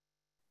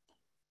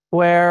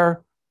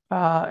where,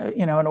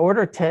 in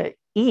order to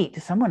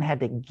eat, someone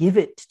had to give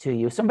it to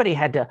you. Somebody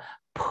had to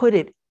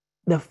put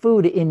the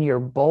food in your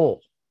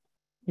bowl.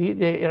 I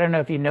don't know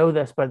if you know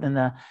this, but in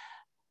the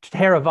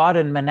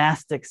Theravadan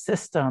monastic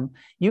system,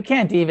 you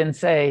can't even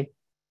say,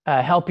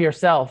 help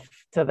yourself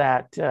to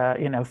that,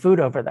 food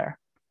over there.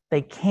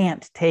 They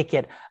can't take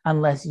it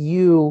unless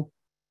you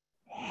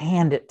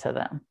hand it to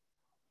them.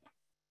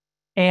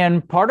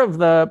 And part of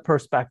the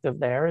perspective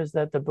there is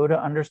that the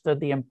Buddha understood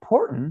the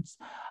importance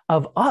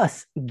of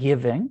us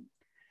giving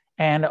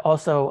and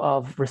also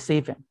of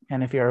receiving.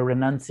 And if you're a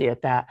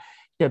renunciate, that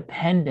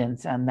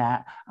dependence and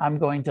that I'm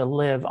going to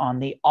live on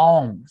the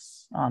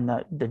alms, on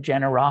the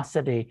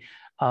generosity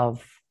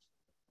of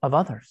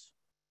others.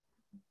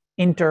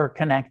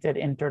 Interconnected,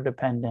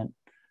 interdependent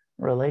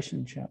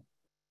relationship.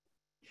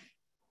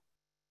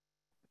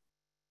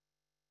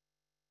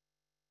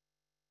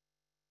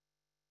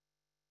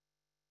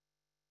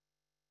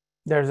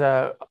 There's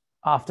a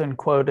often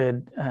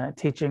quoted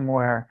teaching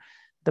where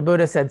the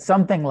Buddha said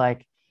something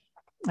like,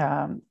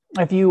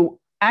 if you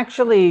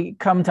actually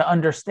come to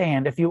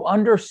understand, if you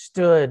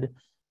understood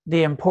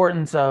the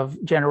importance of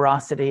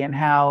generosity and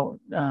how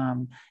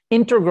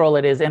integral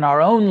it is in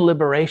our own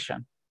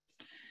liberation,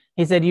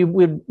 he said you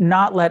would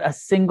not let a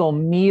single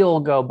meal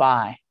go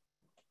by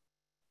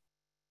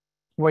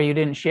where you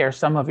didn't share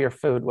some of your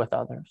food with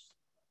others.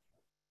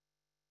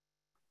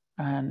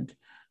 And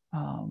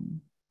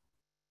on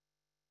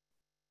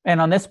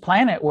this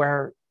planet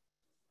where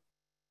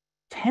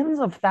tens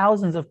of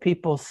thousands of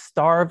people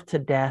starve to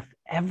death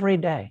every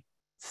day.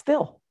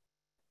 Still,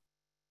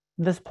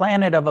 this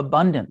planet of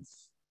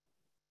abundance.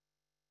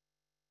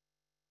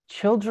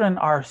 Children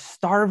are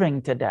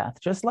starving to death,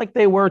 just like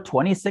they were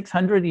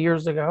 2,600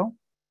 years ago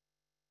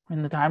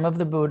in the time of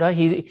the Buddha.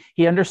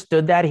 He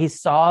understood that. He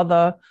saw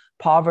the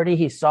poverty.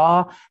 He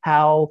saw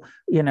how,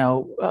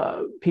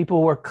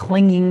 people were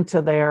clinging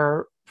to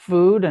their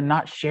food and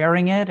not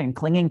sharing it, and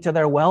clinging to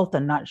their wealth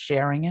and not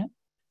sharing it.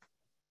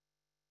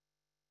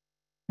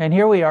 And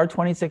here we are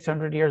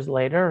 2,600 years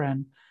later,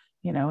 and,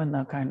 in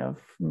the kind of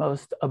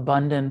most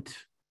abundant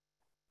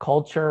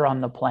culture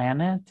on the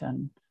planet.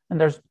 And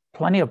there's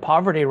plenty of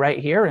poverty right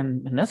here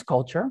in this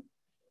culture.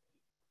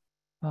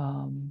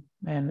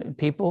 And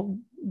people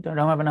don't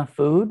have enough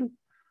food.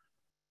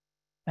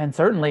 And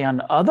certainly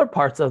on other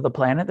parts of the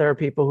planet, there are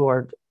people who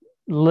are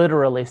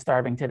literally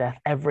starving to death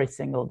every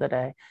single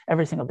day,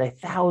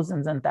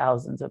 thousands and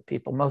thousands of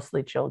people,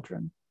 mostly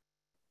children,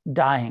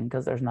 dying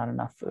because there's not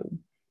enough food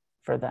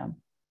for them.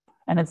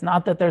 And it's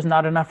not that there's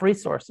not enough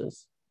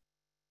resources.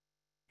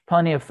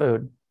 Plenty of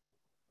food.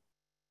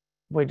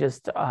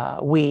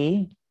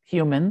 We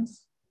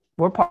humans,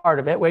 we're part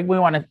of it. We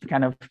want to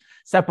kind of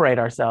separate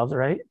ourselves,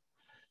 right?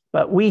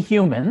 But we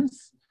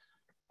humans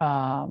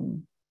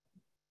aren't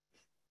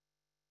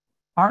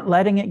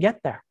letting it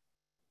get there.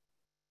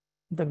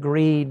 The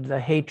greed, the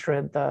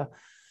hatred, the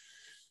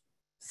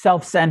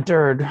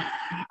self-centered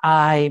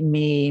I,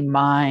 me,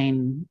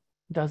 mine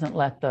doesn't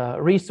let the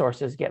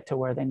resources get to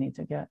where they need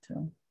to get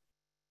to.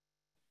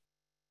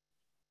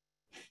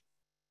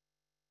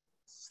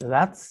 So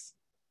that's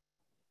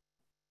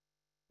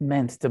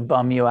meant to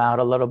bum you out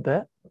a little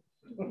bit.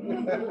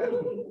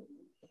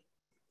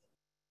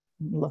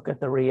 Look at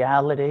the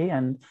reality,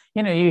 and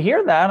you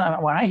hear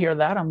that. When I hear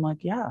that, I'm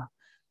like, yeah,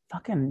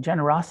 fucking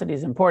generosity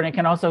is important. It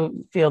can also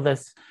feel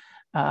this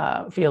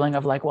feeling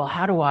of like, well,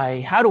 how do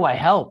I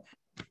help?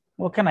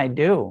 What can I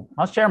do?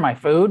 I'll share my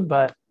food,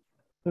 but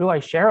who do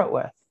I share it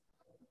with?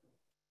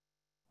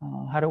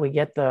 How do we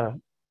get the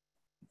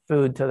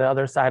food to the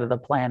other side of the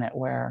planet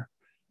where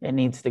it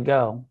needs to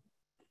go?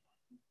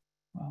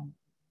 Well,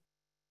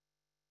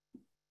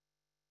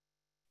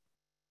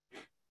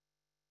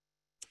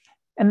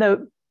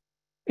 and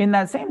in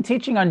that same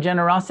teaching on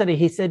generosity,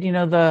 he said,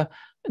 the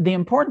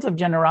importance of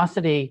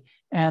generosity,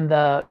 and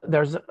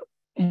there's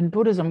in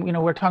Buddhism,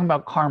 we're talking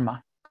about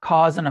karma,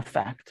 cause and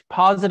effect,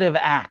 positive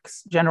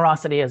acts.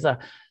 Generosity is a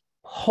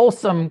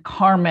wholesome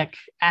karmic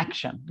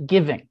action,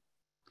 giving.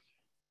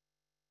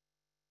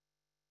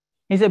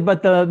 He said,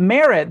 but the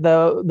merit,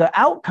 the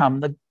outcome,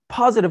 the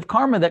positive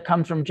karma that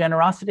comes from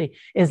generosity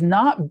is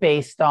not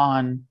based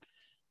on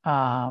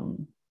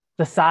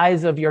the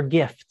size of your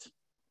gift.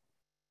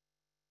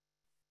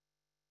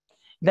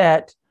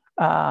 That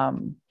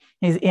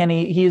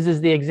he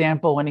uses the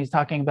example when he's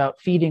talking about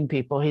feeding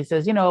people. He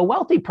says, a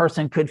wealthy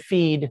person could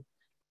feed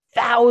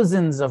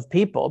thousands of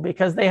people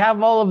because they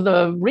have all of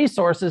the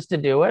resources to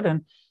do it,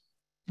 and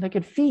they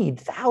could feed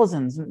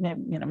thousands,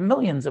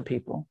 millions of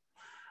people.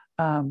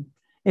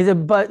 He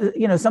said, but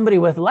somebody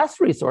with less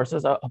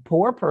resources, a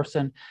poor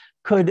person,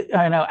 could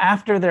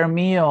after their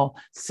meal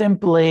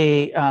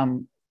simply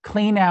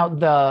clean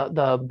out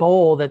the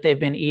bowl that they've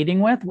been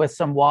eating with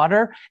some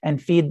water and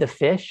feed the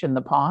fish in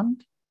the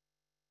pond.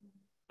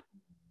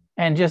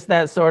 And just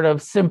that sort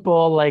of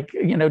simple,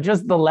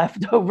 just the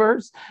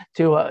leftovers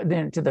to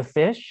the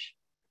fish.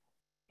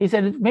 He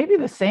said, maybe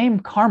the same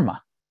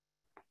karma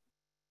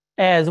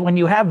as when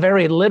you have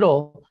very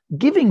little,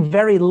 giving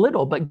very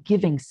little, but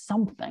giving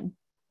something.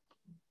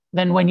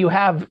 Then when you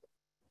have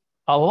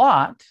a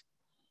lot,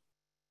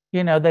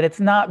 that it's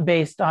not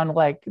based on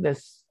like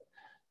this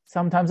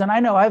sometimes. And I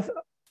know I've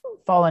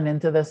fallen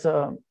into this,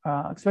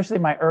 especially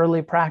my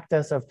early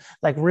practice of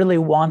like really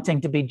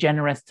wanting to be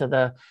generous to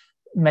the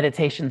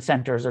meditation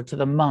centers or to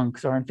the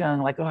monks, or I'm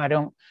feeling like,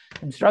 I'm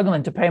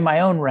struggling to pay my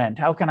own rent.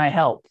 How can I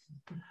help?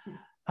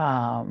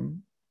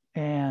 And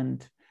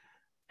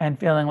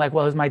feeling like,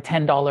 well, is my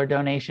 $10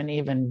 donation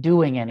even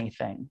doing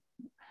anything?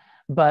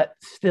 But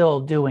still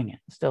doing it,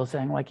 still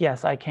saying like,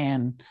 yes, I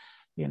can,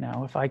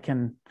 if I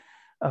can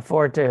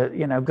afford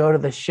to, go to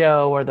the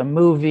show or the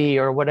movie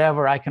or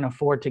whatever, I can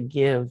afford to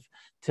give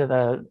to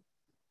the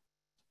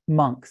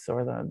monks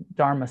or the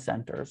Dharma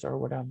centers or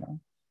whatever.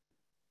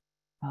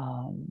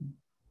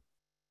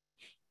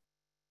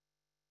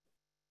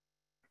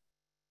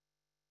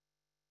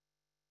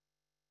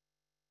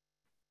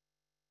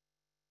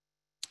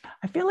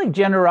 I feel like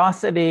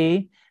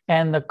generosity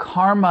and the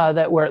karma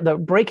that the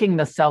breaking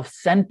the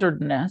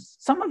self-centeredness,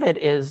 some of it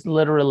is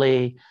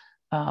literally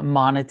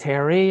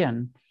monetary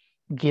and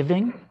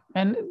giving.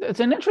 And it's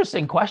an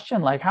interesting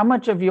question, like how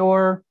much of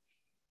your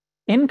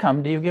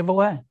income do you give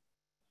away?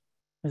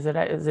 Is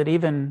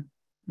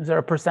there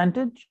a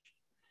percentage?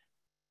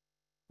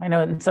 I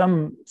know in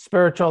some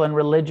spiritual and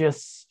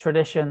religious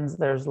traditions,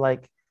 there's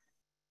like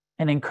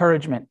an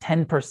encouragement,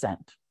 10%.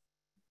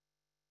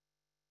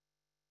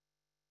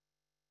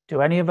 Do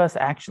any of us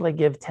actually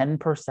give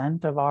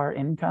 10% of our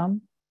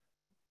income?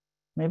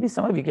 Maybe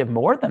some of you give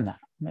more than that.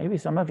 Maybe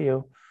some of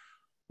you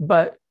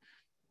But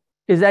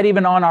is that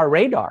even on our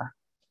radar?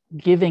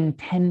 Giving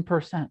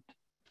 10%.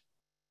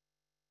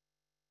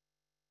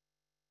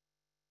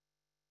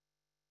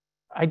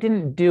 I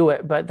didn't do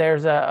it, but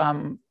there's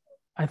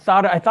I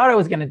thought I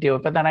was going to do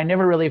it, but then I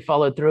never really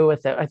followed through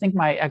with it. I think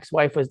my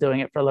ex-wife was doing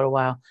it for a little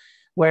while,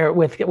 where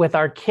with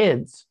our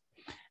kids,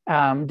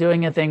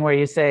 doing a thing where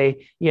you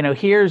say,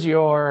 here's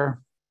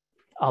your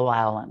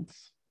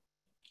allowance,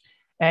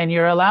 and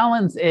your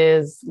allowance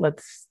is,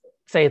 let's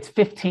say it's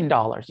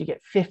 $15. You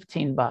get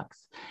 $15,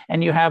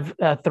 and you have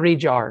 3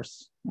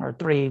 jars or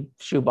 3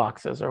 shoe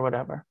boxes or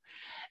whatever.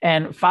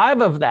 And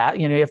 5 of that,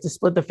 you have to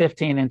split the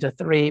 15 into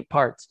 3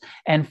 parts.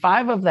 And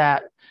 5 of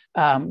that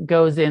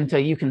goes into,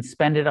 you can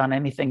spend it on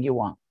anything you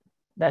want.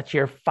 That's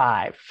your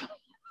 5.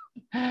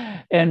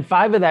 And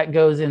 5 of that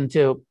goes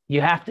into,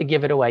 you have to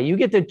give it away. You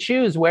get to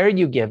choose where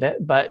you give it,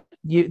 but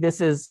this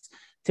is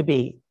to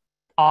be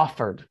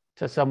offered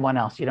to someone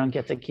else. You don't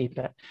get to keep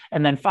it.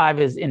 And then 5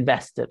 is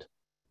invested.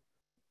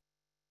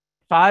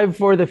 5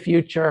 for the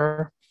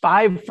future,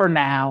 5 for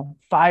now,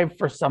 5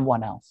 for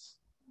someone else.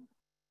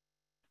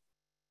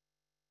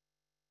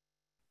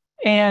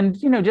 And,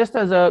 just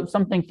as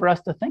something for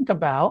us to think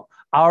about,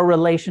 our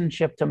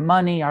relationship to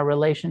money, our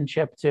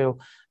relationship to,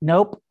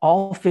 nope,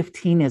 all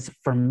 15 is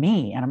for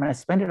me, and I'm going to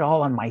spend it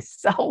all on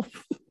myself.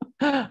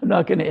 I'm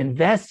not going to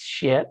invest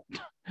shit.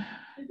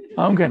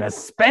 I'm going to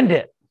spend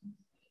it.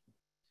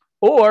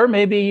 Or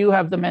maybe you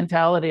have the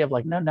mentality of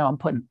like, no, I'm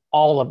putting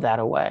all of that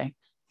away.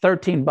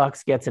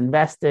 $13 gets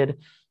invested,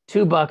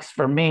 $2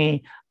 for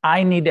me.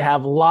 I need to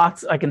have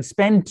lots. I can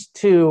spend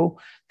 2,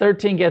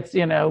 13 gets,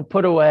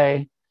 put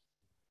away.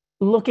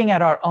 Looking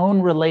at our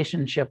own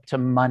relationship to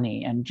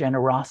money and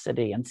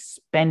generosity and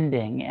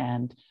spending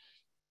and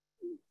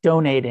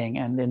donating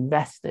and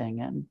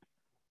investing. And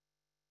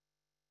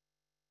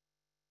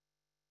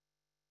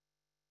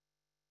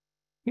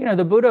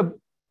the Buddha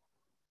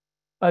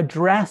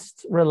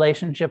addressed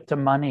relationship to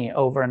money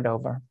over and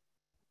over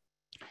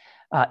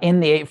in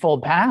the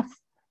Eightfold Path.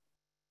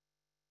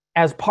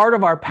 As part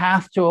of our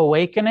path to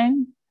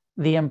awakening,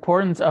 the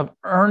importance of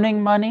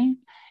earning money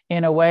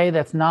in a way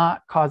that's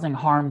not causing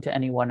harm to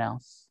anyone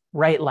else,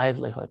 right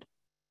livelihood.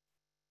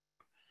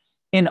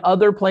 In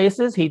other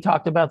places, he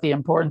talked about the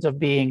importance of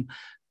being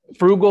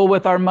frugal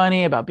with our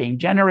money, about being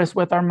generous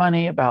with our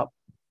money, about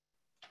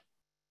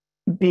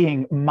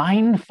being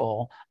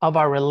mindful of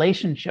our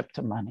relationship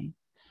to money.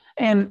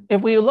 And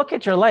if we look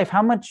at your life,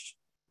 how much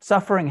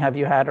suffering have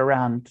you had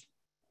around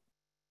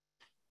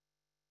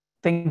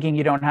thinking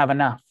you don't have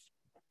enough?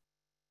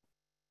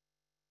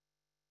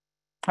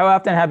 How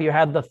often have you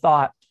had the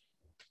thought,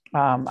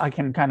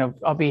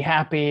 I'll be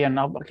happy and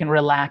I can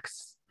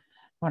relax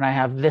when I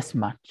have this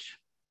much.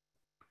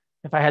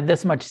 If I had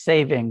this much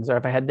savings, or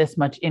if I had this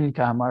much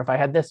income, or if I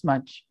had this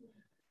much.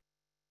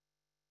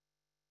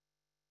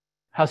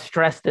 How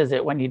stressed is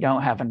it when you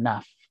don't have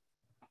enough,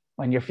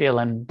 when you're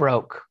feeling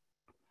broke?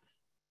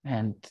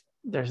 And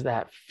there's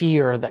that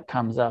fear that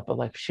comes up of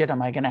like, shit,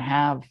 am I going to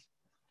have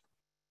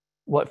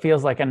what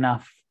feels like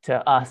enough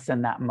to us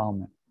in that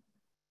moment?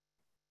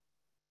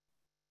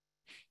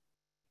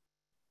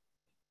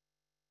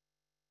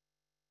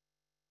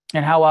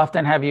 And how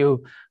often have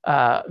you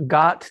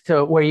got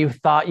to where you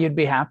thought you'd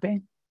be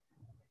happy?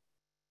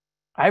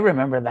 I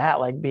remember that,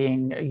 like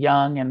being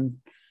young, and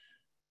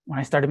when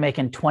I started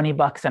making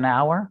 $20 an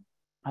hour,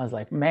 I was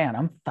like, man,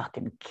 I'm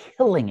fucking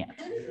killing it.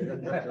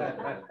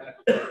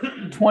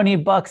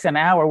 $20 an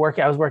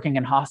hour I was working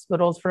in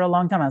hospitals for a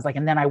long time. I was like,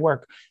 and then I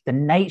work the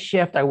night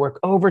shift, I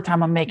work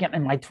overtime. I'm making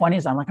in my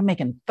 20s. I'm like, I'm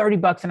making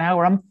 $30 an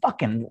hour. I'm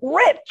fucking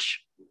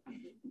rich.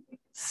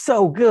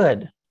 So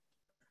good.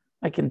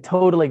 I can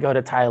totally go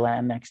to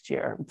Thailand next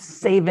year. I'm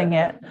saving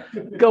it,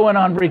 going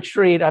on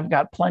retreat. I've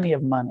got plenty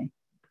of money,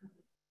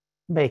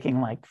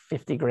 making like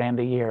 50 grand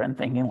a year and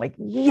thinking like,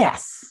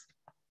 yes,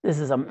 this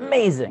is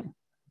amazing.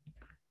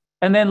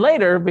 And then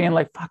later being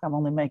like, fuck, I'm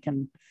only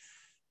making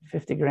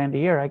 50 grand a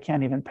year. I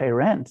can't even pay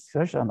rent,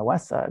 especially on the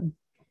West Side.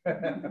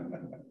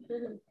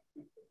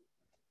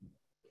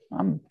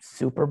 I'm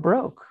super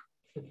broke.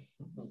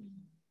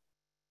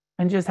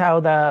 And just how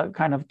the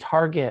kind of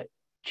target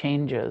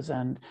changes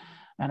and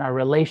our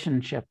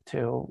relationship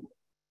to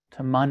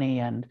money,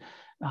 and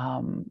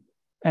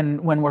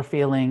when we're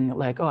feeling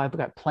like, oh, I've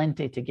got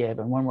plenty to give,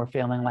 and when we're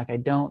feeling like I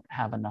don't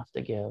have enough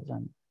to give.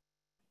 And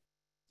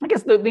I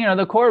guess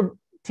the core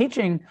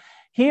teaching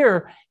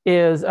here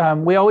is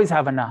we always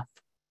have enough.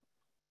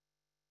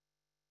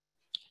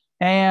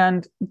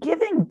 And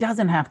giving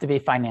doesn't have to be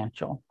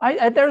financial.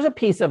 There's a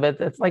piece of it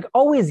that's like,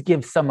 always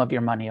give some of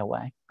your money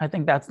away. I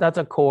think that's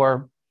a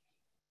core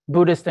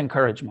Buddhist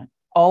encouragement.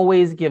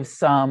 Always give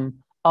some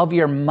of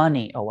your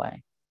money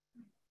away.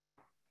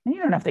 And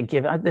you don't have to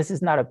give. This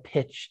is not a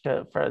pitch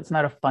it's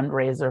not a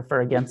fundraiser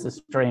for Against the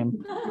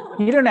Stream.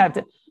 You don't have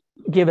to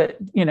give it.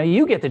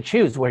 You get to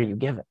choose where you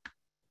give it,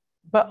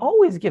 but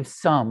always give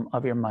some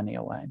of your money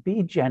away.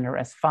 Be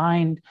generous.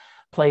 Find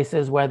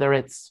places, whether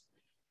it's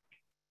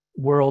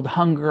world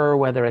hunger,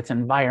 whether it's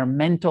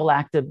environmental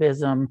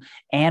activism,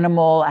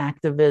 animal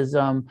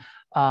activism.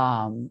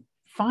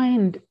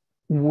 Find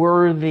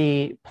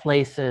worthy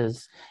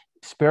places,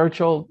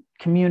 spiritual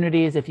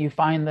communities, if you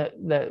find that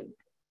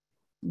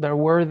they're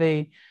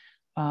worthy,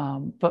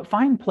 but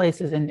find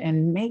places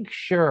and make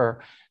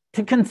sure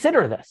to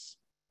consider this.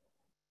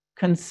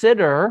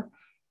 Consider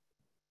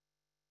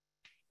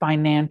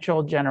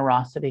financial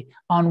generosity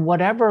on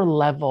whatever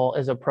level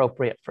is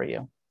appropriate for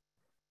you.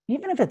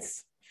 Even if it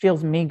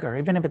feels meager,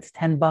 even if it's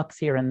 $10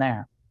 here and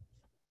there.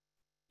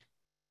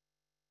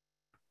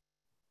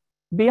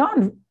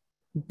 Beyond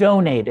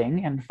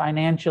donating and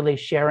financially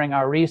sharing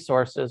our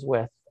resources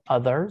with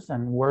others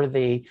and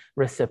worthy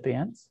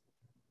recipients,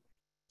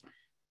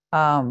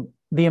 the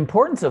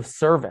importance of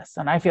service.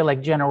 And I feel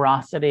like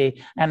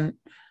generosity, and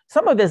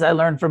some of this I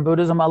learned from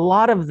Buddhism, a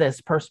lot of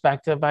this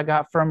perspective I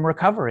got from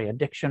recovery,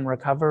 addiction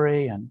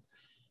recovery, and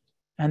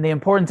the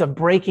importance of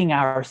breaking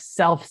our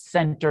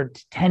self-centered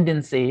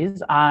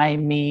tendencies, I,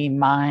 me,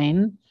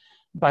 mine,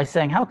 by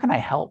saying, how can I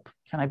help?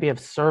 Can I be of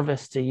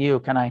service to you?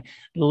 Can I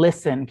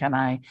listen? Can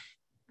I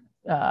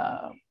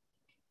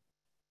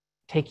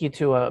take you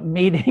to a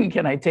meeting?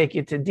 Can I take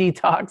you to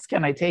detox?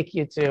 Can I take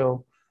you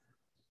to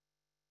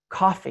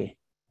coffee?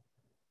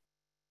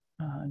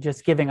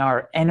 Just giving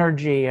our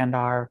energy and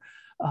our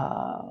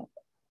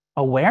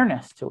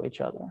awareness to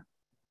each other.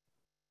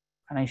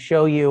 Can I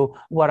show you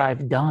what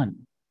I've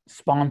done?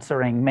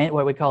 Sponsoring,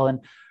 what we call in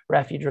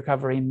refuge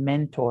recovery,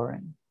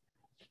 mentoring,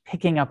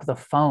 picking up the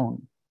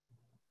phone.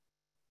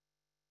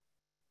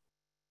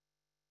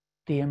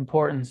 The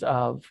importance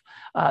of,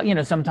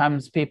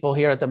 sometimes people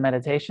here at the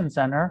meditation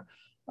center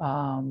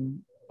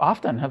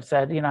often have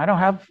said, I don't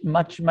have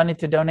much money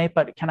to donate,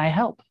 but can I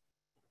help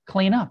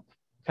clean up?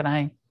 Can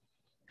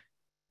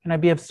I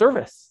be of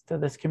service to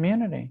this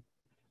community?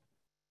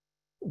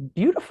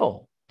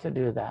 Beautiful to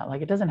do that.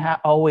 Like, it doesn't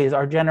always,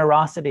 our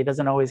generosity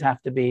doesn't always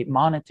have to be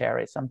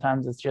monetary.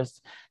 Sometimes it's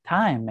just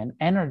time and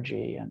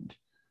energy and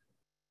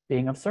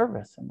being of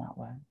service in that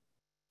way.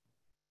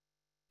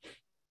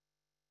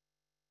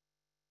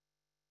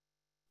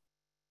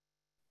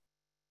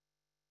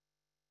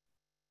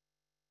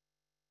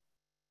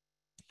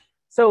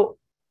 So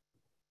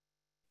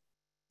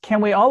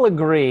can we all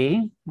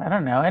agree, I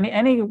don't know,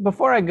 any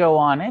before I go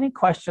on, any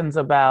questions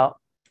about,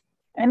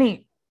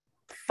 any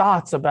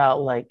thoughts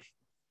about like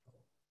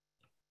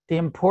the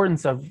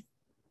importance of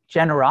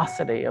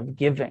generosity, of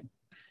giving?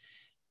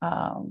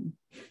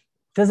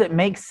 Does it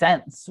make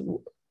sense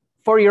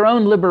for your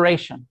own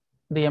liberation,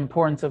 the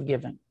importance of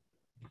giving?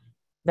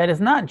 That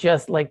is not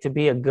just like to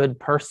be a good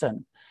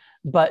person,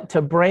 but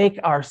to break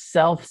our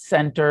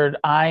self-centered,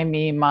 I,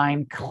 me,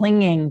 mine,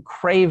 clinging,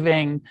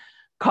 craving,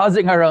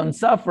 causing our own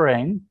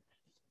suffering,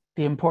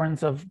 the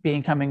importance of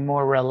becoming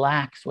more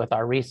relaxed with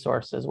our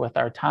resources, with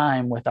our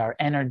time, with our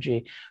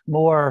energy,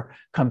 more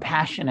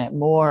compassionate,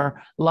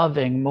 more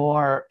loving,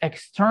 more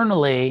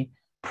externally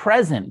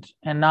present,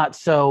 and not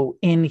so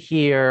in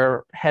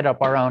here, head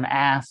up our own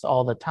ass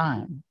all the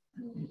time.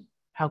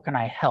 How can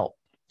I help?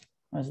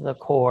 Is the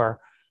core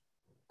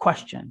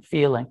question,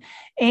 feeling.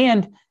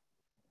 And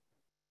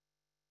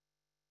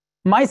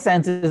my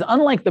sense is,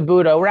 unlike the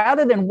Buddha,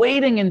 rather than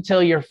waiting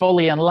until you're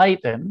fully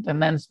enlightened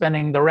and then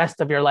spending the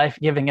rest of your life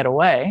giving it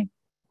away,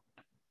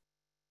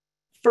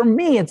 for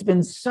me, it's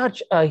been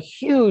such a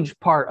huge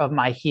part of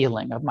my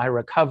healing, of my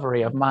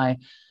recovery, of my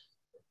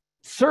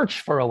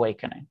search for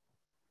awakening.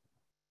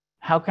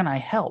 How can I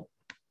help?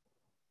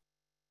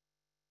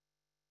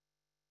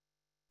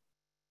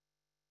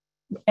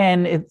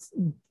 And it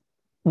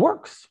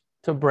works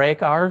to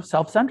break our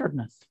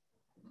self-centeredness,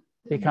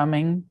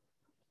 becoming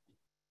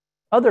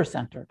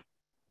other-centered.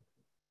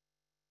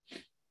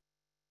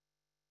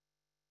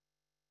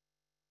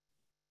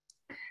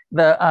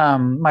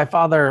 My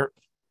father,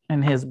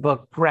 in his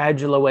book,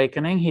 Gradual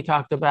Awakening, he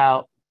said,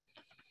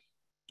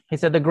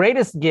 the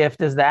greatest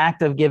gift is the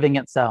act of giving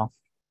itself.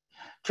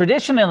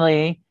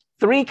 Traditionally,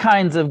 3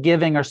 kinds of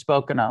giving are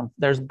spoken of.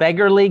 There's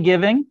beggarly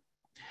giving,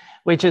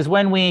 which is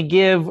when we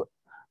give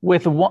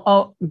with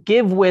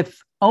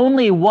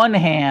only one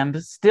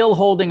hand, still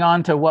holding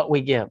on to what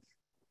we give.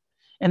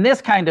 In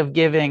this kind of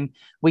giving,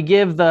 we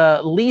give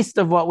the least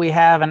of what we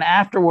have and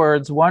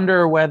afterwards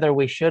wonder whether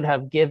we should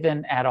have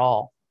given at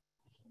all.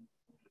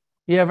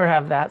 You ever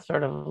have that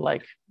sort of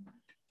like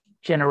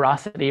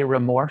generosity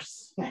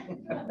remorse? Did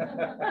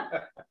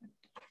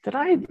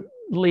I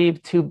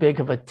leave too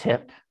big of a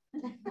tip?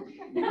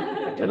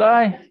 Should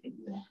I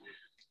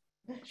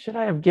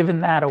have given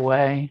that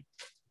away?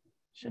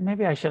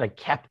 Maybe I should have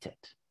kept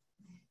it.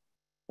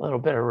 A little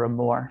bit of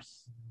remorse.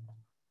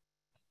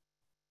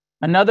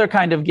 Another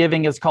kind of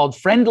giving is called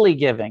friendly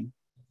giving,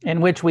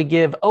 in which we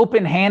give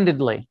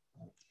open-handedly.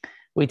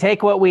 We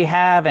take what we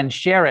have and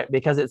share it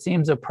because it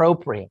seems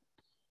appropriate,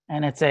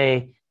 and it's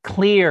a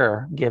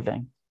clear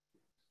giving.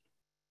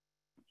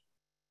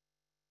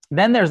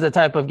 Then there's the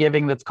type of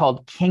giving that's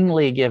called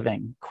kingly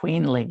giving,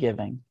 queenly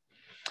giving.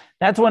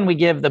 That's when we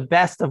give the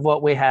best of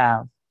what we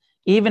have,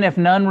 even if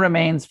none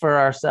remains for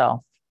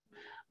ourselves.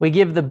 We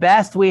give the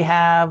best we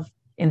have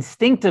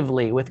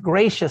instinctively with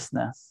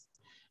graciousness.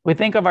 We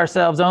think of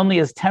ourselves only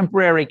as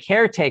temporary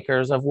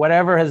caretakers of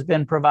whatever has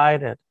been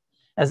provided,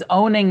 as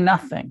owning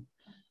nothing.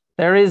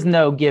 There is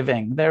no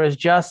giving. There is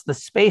just the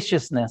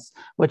spaciousness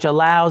which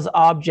allows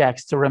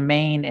objects to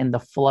remain in the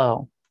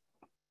flow.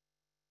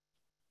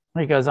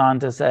 He goes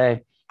on to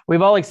say,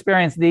 we've all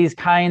experienced these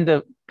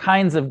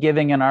kinds of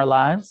giving in our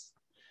lives,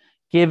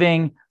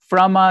 giving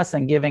from us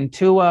and giving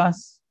to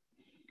us.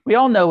 We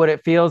all know what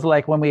it feels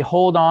like when we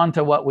hold on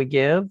to what we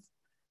give,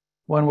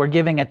 when we're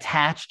giving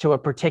attached to a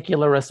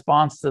particular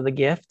response to the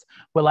gift.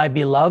 Will I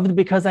be loved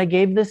because I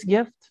gave this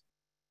gift?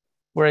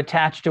 We're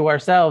attached to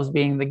ourselves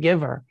being the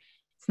giver.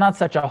 It's not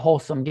such a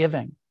wholesome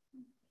giving.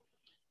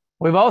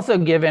 We've also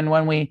given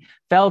when we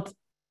felt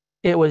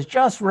it was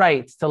just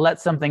right to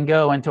let something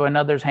go into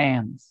another's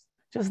hands.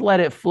 Just let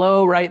it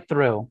flow right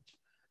through.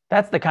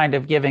 That's the kind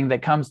of giving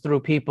that comes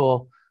through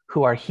people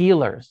who are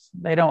healers.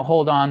 They don't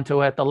hold on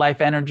to it. The life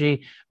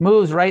energy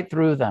moves right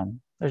through them.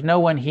 There's no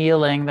one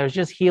healing. There's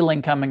just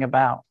healing coming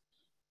about.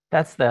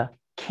 That's the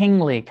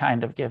kingly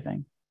kind of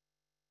giving.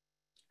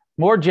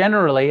 More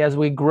generally, as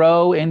we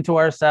grow into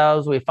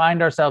ourselves, we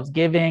find ourselves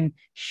giving,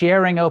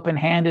 sharing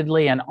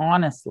open-handedly and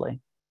honestly.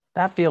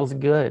 That feels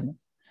good.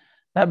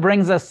 That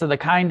brings us to the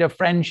kind of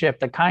friendship,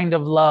 the kind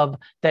of love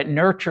that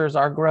nurtures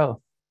our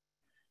growth.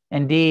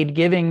 Indeed,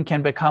 giving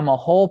can become a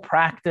whole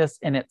practice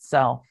in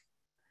itself.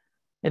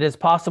 It is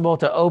possible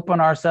to open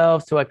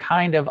ourselves to a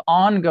kind of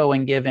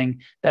ongoing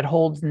giving that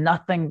holds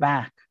nothing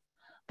back,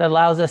 that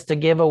allows us to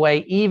give away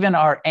even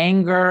our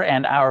anger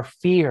and our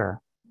fear.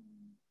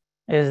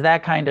 It is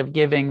that kind of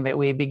giving that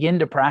we begin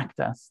to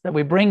practice, that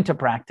we bring to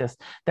practice,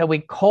 that we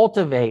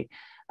cultivate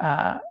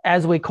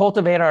as we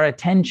cultivate our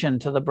attention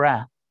to the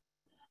breath.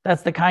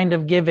 That's the kind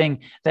of giving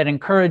that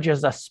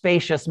encourages a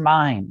spacious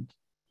mind.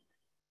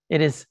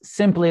 It is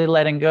simply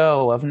letting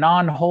go of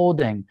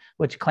non-holding,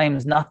 which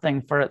claims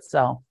nothing for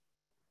itself.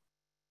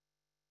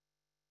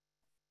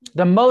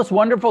 The most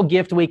wonderful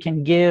gift we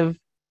can give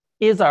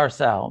is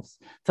ourselves,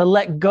 to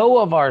let go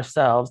of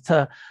ourselves,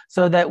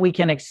 so that we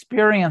can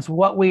experience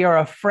what we are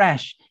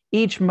afresh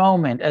each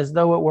moment as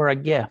though it were a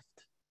gift.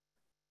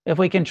 If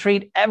we can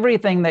treat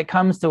everything that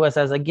comes to us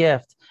as a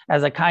gift,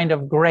 as a kind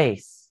of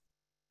grace,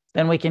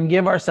 then we can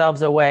give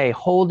ourselves away,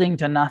 holding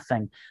to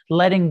nothing,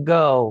 letting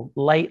go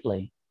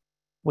lightly.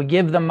 We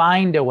give the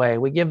mind away.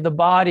 We give the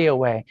body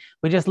away.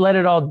 We just let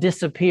it all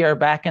disappear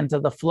back into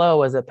the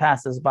flow as it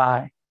passes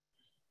by.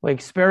 We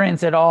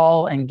experience it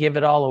all and give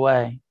it all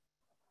away.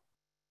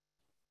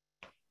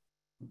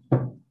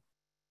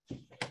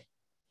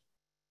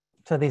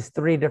 So these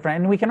three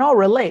different, and we can all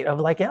relate of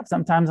like, yeah,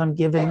 sometimes I'm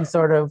giving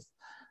sort of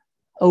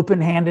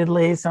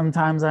open-handedly.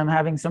 Sometimes I'm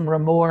having some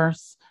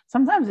remorse.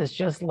 Sometimes it's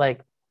just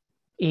like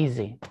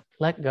easy,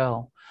 let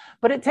go.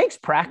 But it takes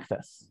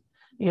practice.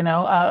 You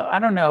know, I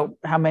don't know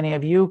how many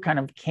of you kind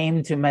of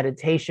came to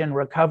meditation,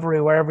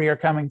 recovery, wherever you're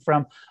coming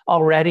from,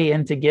 already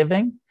into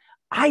giving.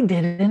 I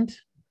didn't.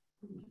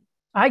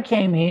 I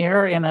came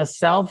here in a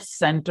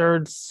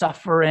self-centered,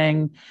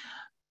 suffering,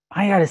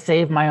 I got to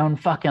save my own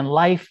fucking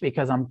life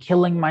because I'm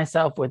killing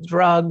myself with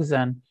drugs.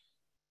 And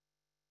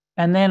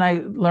then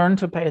I learned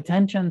to pay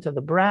attention to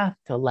the breath,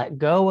 to let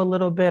go a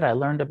little bit. I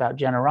learned about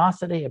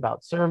generosity,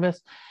 about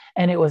service.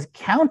 And it was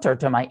counter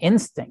to my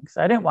instincts.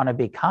 I didn't want to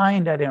be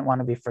kind. I didn't want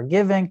to be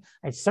forgiving.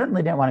 I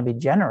certainly didn't want to be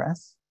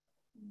generous.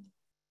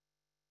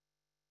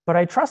 But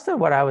I trusted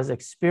what I was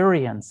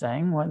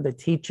experiencing, what the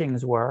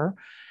teachings were,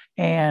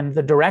 and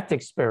the direct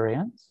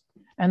experience.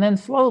 And then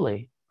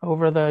slowly,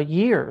 over the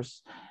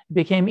years, it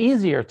became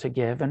easier to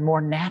give and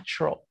more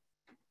natural.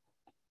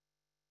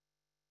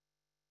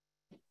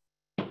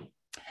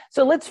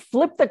 So let's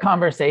flip the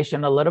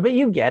conversation a little bit.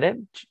 You get it.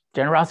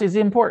 Generosity is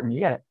important. You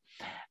get it.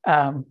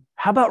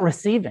 How about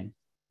receiving?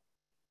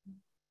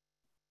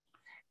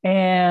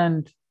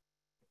 And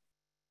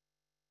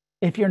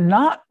if you're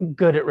not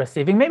good at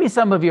receiving, maybe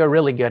some of you are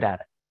really good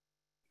at it.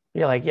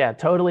 You're like, yeah,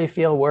 totally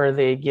feel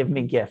worthy. Give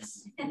me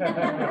gifts.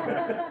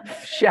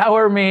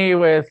 Shower me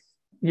with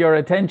your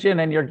attention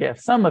and your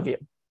gifts. Some of you.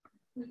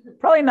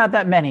 Probably not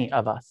that many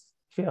of us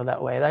feel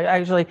that way.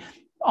 Actually,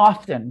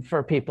 often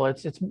for people,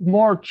 it's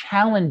more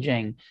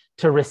challenging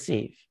to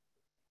receive.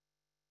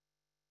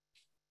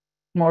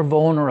 More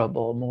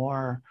vulnerable,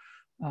 more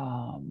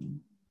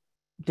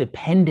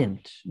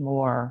dependent,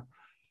 more.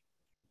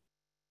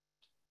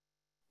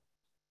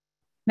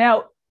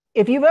 Now,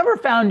 if you've ever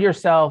found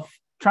yourself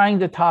trying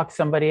to talk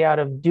somebody out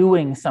of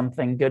doing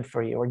something good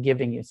for you or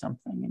giving you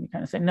something, and you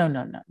kind of say,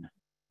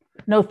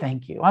 no,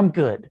 thank you, I'm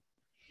good.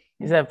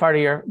 Is that part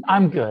of your,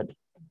 I'm good,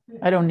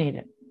 I don't need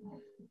it.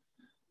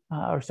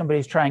 Or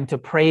somebody's trying to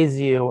praise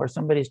you, or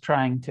somebody's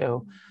trying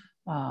to,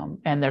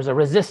 and there's a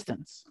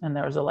resistance, and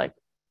there's a like,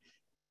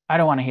 I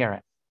don't want to hear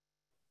it.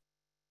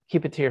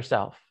 Keep it to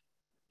yourself.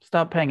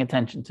 Stop paying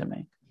attention to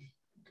me.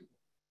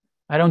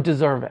 I don't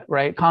deserve it,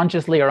 right?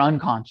 Consciously or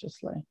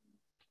unconsciously.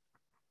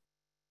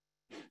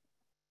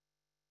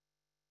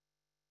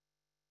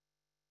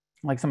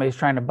 Like somebody's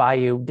trying to buy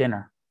you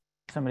dinner.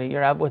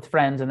 You're out with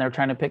friends and they're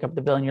trying to pick up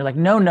the bill and you're like,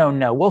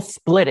 no, we'll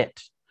split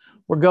it.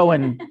 We're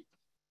going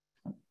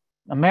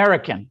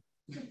American.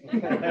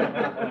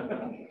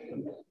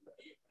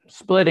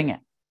 Splitting it.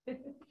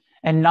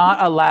 and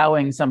not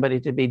allowing somebody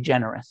to be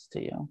generous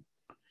to you.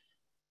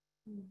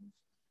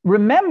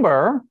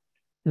 Remember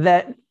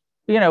that,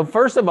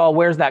 first of all,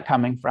 where's that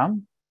coming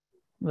from?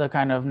 The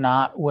kind of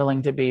not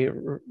willing to be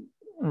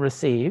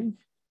received.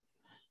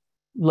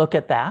 Look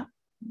at that.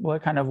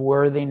 What kind of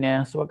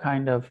worthiness, what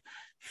kind of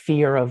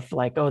fear of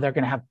like, oh, they're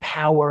going to have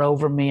power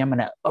over me. I'm going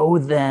to owe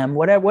them.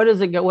 What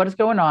is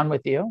going on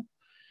with you?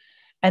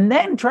 And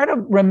then try to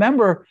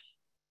remember,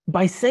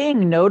 by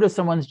saying no to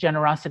someone's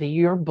generosity,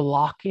 you're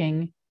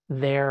blocking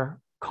their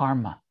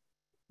karma.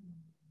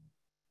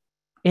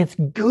 It's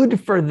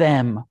good for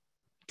them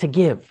to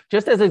give,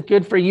 just as it's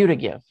good for you to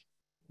give.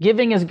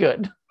 Giving is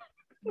good.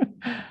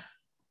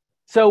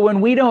 So when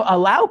we don't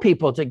allow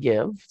people to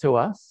give to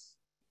us,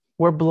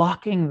 we're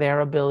blocking their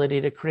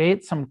ability to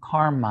create some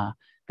karma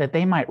that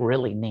they might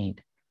really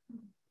need.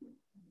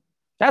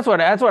 That's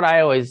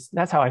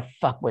how I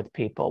fuck with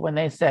people when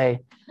they say,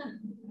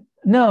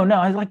 no,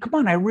 I was like, come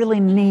on, I really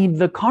need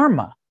the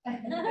karma.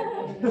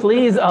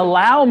 Please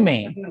allow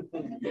me.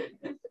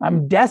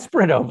 I'm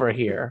desperate over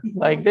here.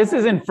 Like, this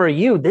isn't for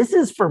you. This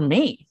is for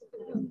me.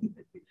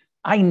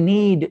 I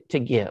need to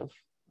give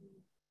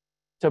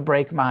to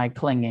break my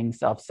clinging,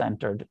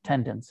 self-centered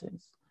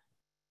tendencies.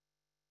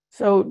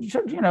 So,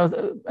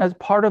 as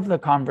part of the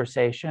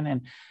conversation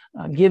and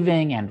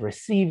giving and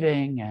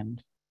receiving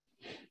and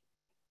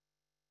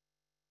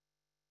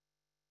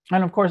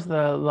of course,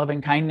 the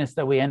loving kindness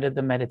that we ended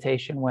the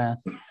meditation with,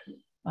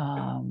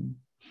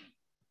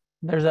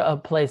 there's a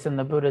place in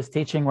the Buddha's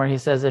teaching where he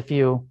says, if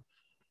you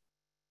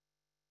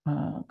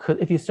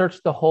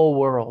search the whole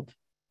world,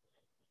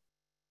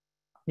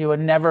 you would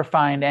never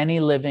find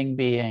any living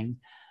being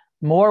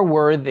more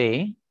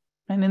worthy,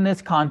 and in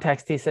this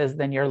context, he says,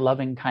 than your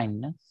loving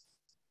kindness.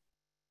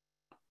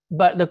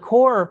 But the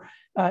core,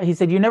 he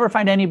said, you never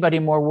find anybody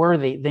more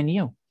worthy than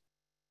you.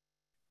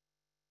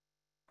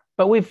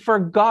 But we've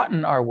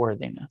forgotten our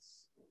worthiness,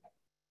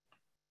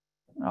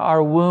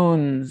 our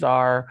wounds,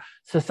 our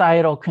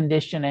societal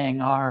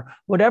conditioning, our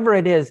whatever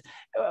it is.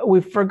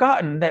 We've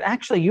forgotten that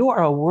actually you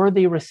are a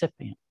worthy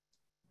recipient,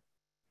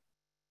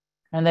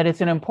 and that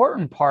it's an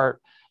important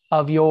part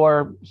of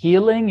your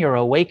healing, your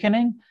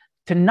awakening,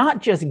 to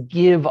not just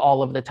give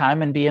all of the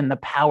time and be in the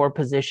power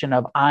position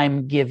of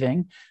I'm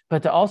giving,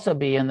 but to also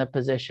be in the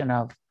position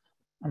of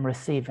I'm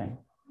receiving.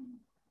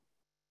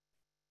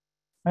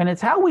 And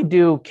it's how we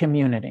do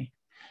community.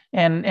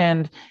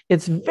 And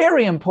it's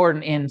very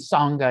important in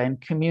Sangha and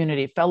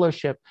community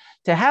fellowship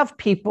to have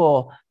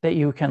people that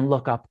you can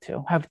look up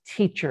to, have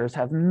teachers,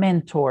 have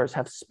mentors,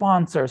 have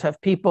sponsors, have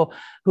people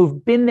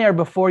who've been there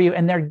before you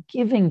and they're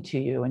giving to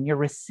you and you're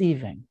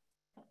receiving.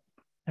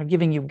 They're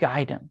giving you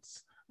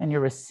guidance and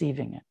you're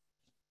receiving it.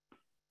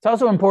 It's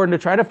also important to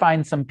try to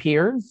find some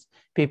peers,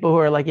 people who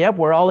are like, yep,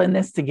 we're all in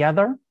this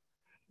together,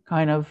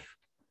 kind of.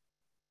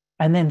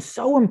 And then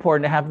so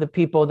important to have the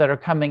people that are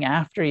coming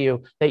after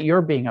you that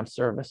you're being of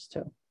service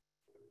to,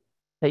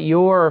 that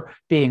you're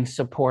being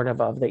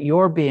supportive of, that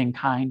you're being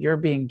kind, you're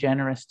being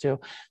generous to,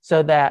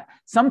 so that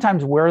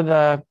sometimes we're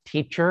the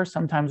teacher,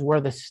 sometimes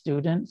we're the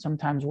student,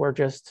 sometimes we're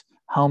just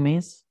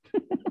homies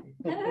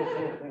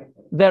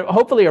that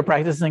hopefully are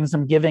practicing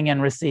some giving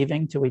and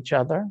receiving to each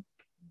other.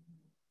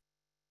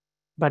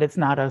 But it's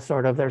not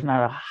there's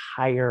not a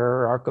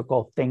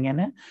hierarchical thing in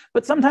it.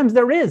 But sometimes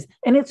there is.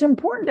 And it's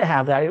important to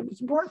have that.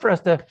 It's important for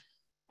us to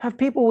have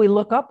people we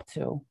look up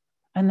to.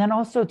 And then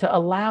also to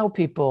allow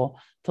people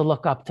to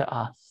look up to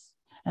us.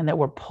 And that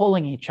we're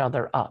pulling each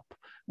other up.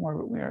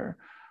 We're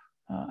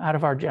out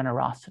of our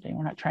generosity.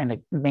 We're not trying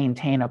to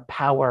maintain a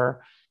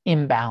power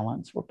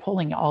imbalance. We're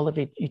pulling all of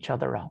each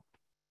other up.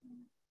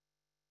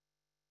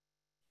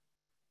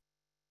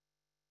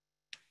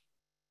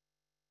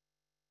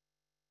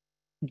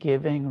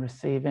 Giving,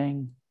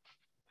 receiving.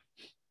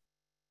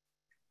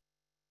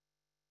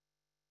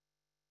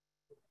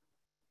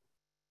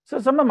 So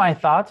some of my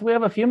thoughts, we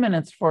have a few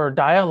minutes for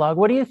dialogue.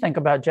 What do you think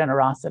about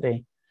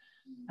generosity?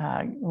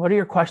 What are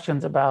your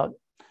questions about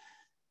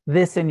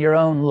this in your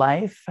own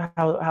life?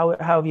 How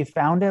have you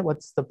found it?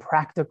 What's the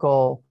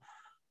practical?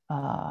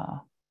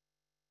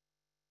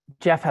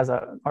 Jeff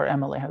or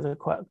Emily has a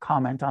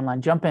comment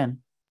online. Jump in.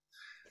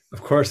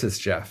 Of course it's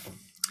Jeff.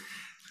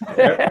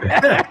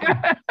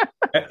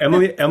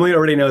 Emily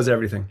already knows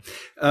everything.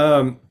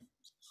 I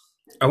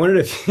wondered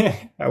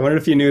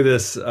if you knew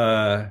this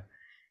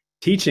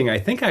teaching. I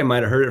think I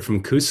might have heard it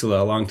from Kusala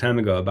a long time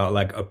ago about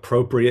like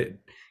appropriate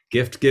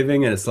gift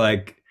giving, and it's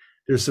like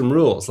there's some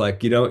rules.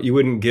 Like you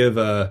wouldn't give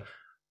a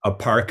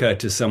parka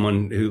to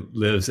someone who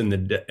lives in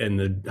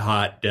the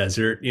hot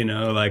desert.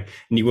 Like,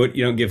 and you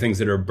don't give things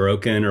that are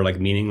broken or like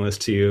meaningless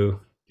to you.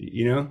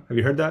 Have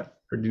you heard that?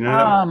 Or do you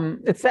know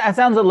that? It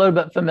sounds a little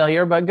bit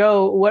familiar, but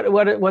go.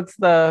 What's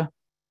the?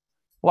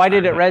 Why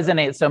did it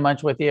resonate so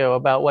much with you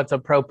about what's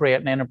appropriate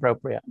and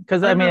inappropriate?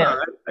 Because I mean,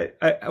 why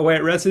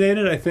it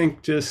resonated, I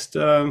think, just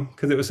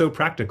because it was so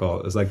practical.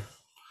 It was like,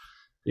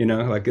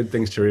 like good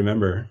things to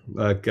remember.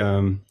 Like,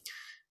 an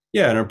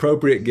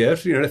appropriate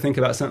gift. To think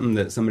about something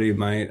that somebody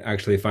might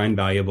actually find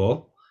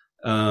valuable.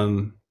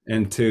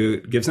 and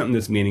to give something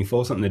that's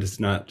meaningful, something that's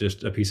not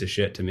just a piece of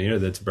shit to me or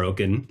that's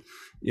broken,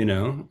 you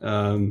know.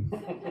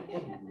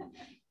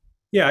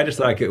 Yeah, I just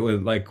like it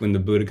when the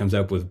Buddha comes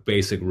up with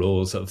basic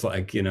rules of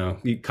like,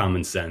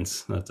 common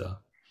sense. That's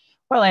all.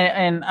 Well,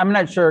 and I'm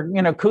not sure,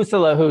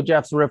 Kusala, who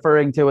Jeff's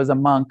referring to as a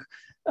monk.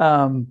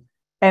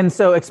 And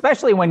so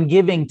especially when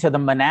giving to the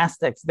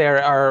monastics,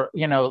 there are,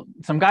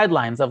 some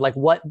guidelines of like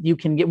what you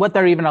can get, what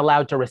they're even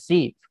allowed to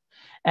receive.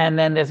 And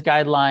then this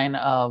guideline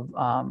of,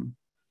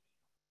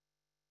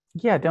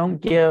 don't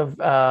give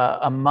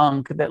a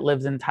monk that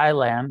lives in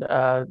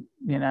Thailand,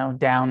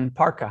 down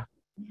parka.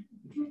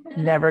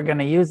 Never going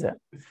to use it.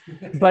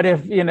 But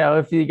if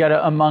you got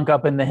a monk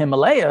up in the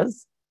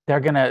Himalayas,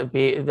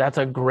 that's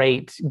a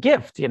great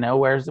gift,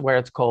 where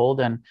it's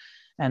cold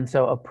and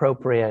so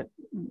appropriate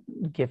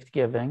gift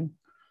giving.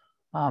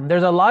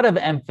 There's a lot of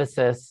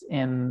emphasis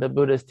in the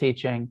Buddha's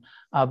teaching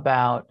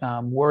about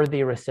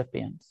worthy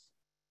recipients,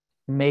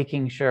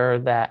 making sure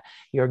that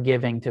you're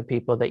giving to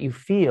people that you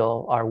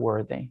feel are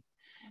worthy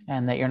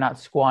and that you're not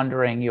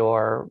squandering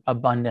your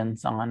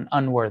abundance on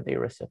unworthy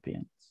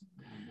recipients.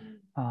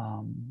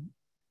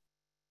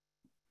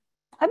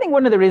 I think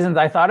one of the reasons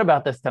I thought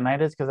about this tonight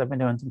is because I've been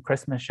doing some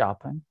Christmas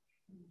shopping.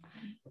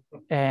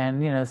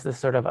 And, it's this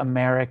sort of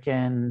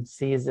American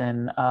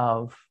season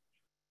of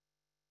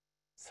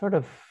sort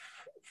of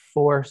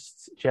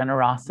forced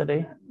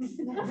generosity.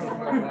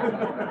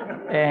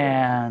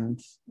 And,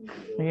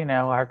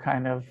 our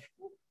kind of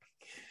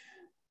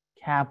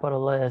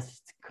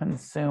capitalist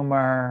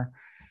consumer,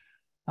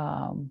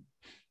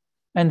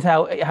 and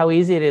how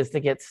easy it is to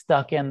get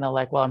stuck in the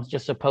like, well, I'm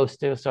just supposed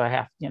to, so I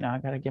have, I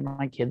got to give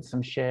my kids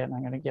some shit, and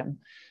I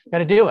got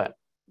to do it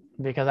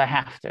because I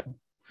have to.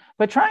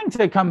 But trying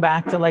to come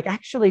back to like,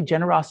 actually,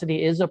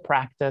 generosity is a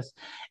practice,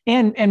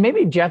 and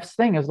maybe Jeff's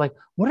thing is like,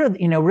 what are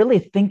really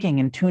thinking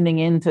and tuning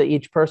into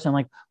each person,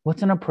 like,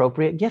 what's an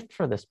appropriate gift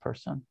for this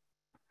person,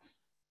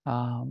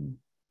 and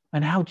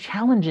how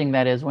challenging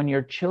that is when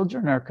your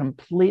children are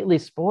completely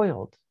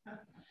spoiled,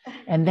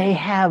 and they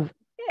have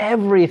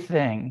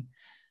everything.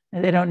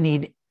 They don't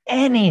need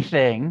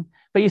anything,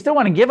 but you still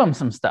want to give them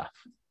some stuff.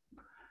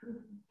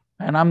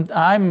 And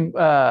I'm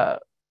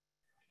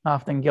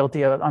often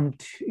guilty of, I'm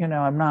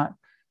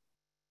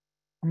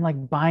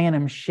like buying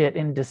them shit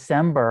in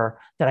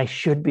December that I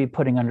should be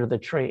putting under the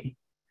tree,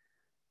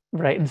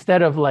 right?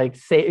 Instead of like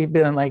saving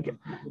it, like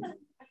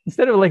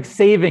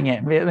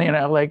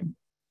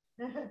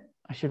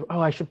I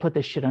should put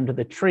this shit under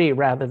the tree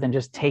rather than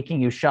just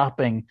taking you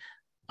shopping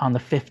on the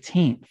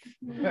 15th.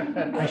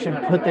 I should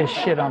put this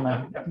shit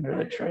under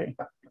the tree.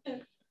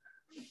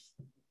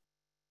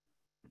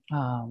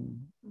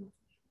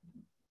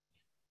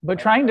 But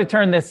trying to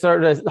turn this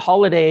sort of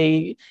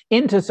holiday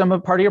into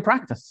some part of your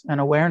practice and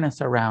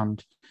awareness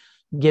around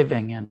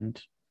giving. And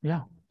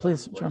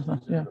please,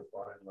 Jonathan. Yeah.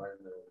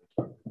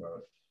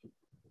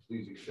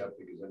 Please accept,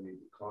 because I need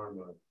the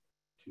karma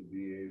to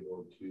be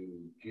able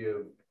to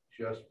give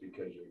just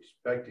because you're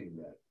expecting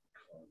that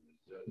karma.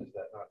 Is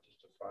that not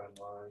just a fine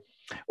line?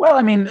 Well,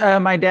 I mean,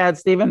 my dad,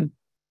 Stephen,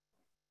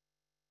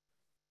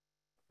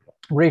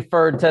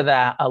 referred to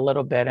that a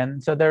little bit.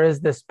 And so there is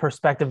this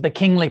perspective, the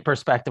kingly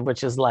perspective,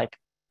 which is like,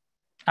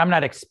 I'm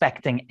not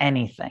expecting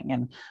anything,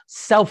 and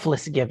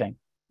selfless giving.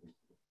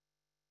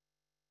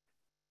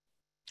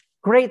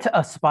 Great to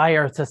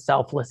aspire to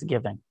selfless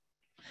giving.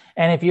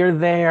 And if you're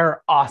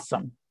there,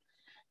 awesome.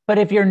 But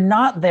if you're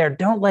not there,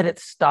 don't let it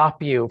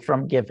stop you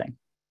from giving.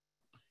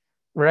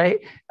 Right?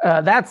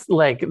 That's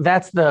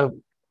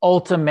the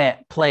ultimate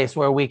place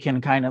where we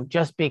can kind of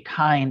just be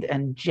kind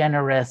and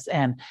generous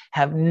and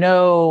have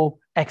no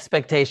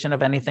expectation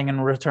of anything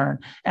in return.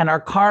 And our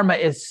karma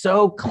is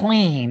so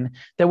clean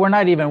that we're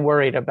not even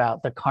worried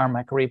about the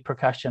karmic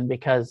repercussion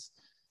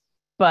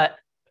but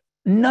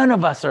none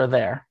of us are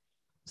there.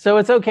 So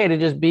it's okay to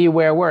just be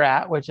where we're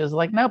at, which is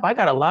like, nope, I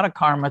got a lot of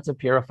karma to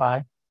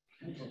purify.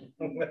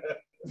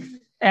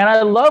 And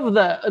I love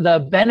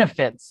the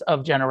benefits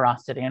of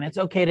generosity, and it's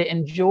okay to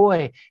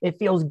enjoy. It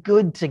feels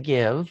good to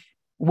give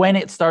when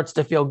it starts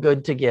to feel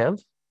good to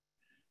give.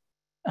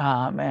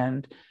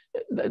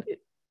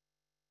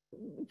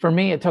 For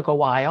me, it took a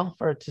while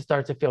for it to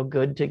start to feel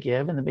good to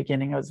give. In the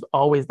beginning, I was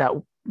always that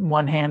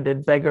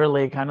one-handed,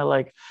 beggarly kind of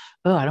like,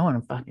 oh, I don't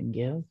want to fucking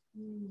give.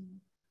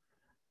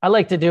 I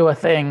like to do a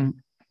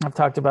thing. I've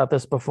talked about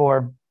this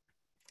before.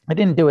 I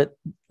didn't do it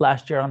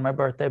last year on my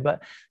birthday,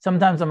 but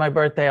sometimes on my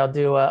birthday, I'll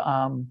do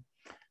a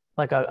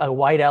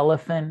white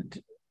elephant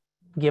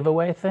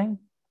giveaway thing.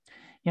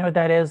 You know what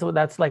that is?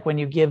 That's like when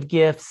you give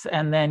gifts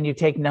and then you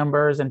take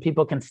numbers and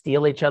people can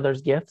steal each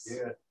other's gifts.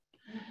 Yeah.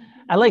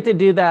 I like to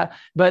do that.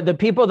 But the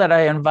people that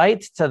I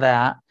invite to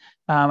that,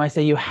 I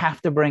say, you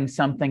have to bring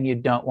something you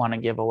don't want to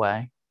give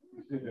away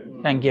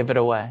and give it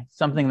away.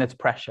 Something that's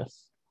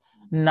precious,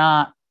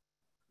 not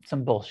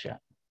some bullshit,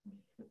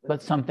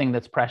 but something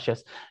that's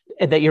precious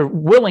that you're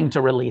willing to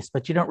release,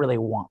 but you don't really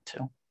want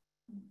to.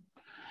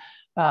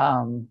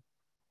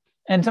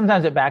 And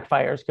sometimes it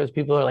backfires because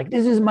people are like,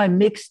 this is my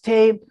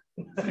mixtape.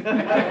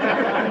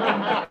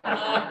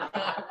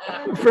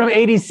 from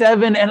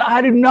 87, and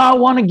I do not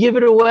want to give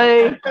it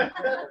away.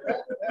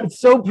 It's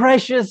so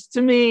precious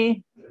to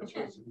me.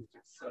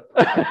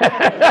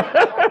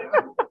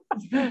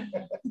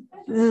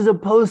 This is a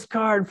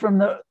postcard from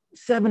the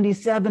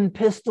 77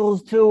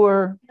 Pistols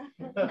tour.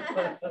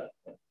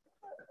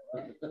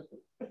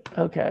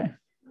 Okay.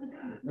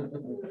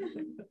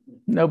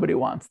 Nobody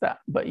wants that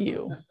but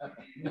you.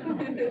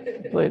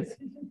 Please.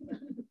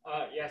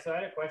 Yeah, so I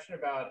had a question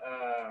about,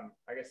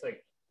 I guess,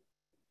 like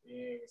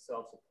being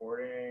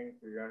self-supporting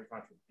through your own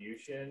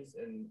contributions,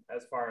 and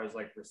as far as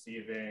like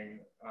receiving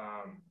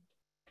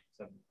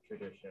some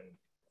tradition.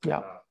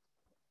 Yeah.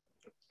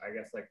 I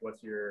guess, like,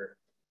 what's your,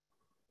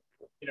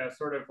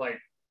 sort of like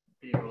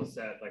being able to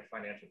set like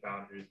financial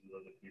boundaries with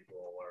other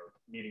people or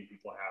meeting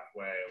people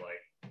halfway.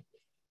 Like,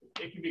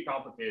 it can be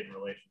complicated in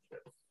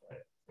relationships.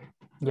 Right?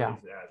 Yeah.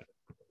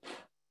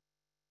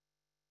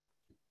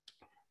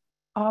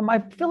 I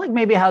feel like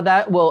maybe how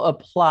that will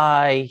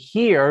apply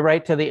here,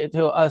 right,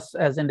 to us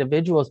as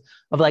individuals,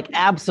 of like,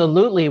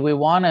 absolutely, we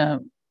want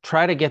to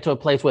try to get to a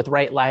place with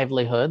right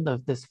livelihood,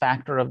 this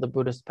factor of the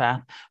Buddhist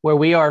path, where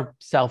we are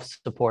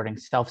self-supporting,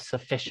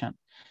 self-sufficient,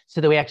 so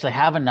that we actually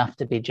have enough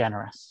to be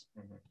generous.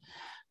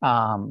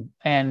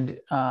 And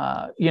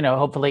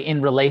hopefully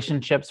in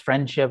relationships,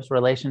 friendships,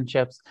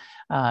 relationships,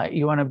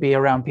 you want to be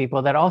around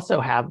people that also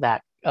have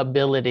that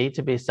ability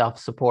to be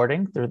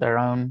self-supporting through their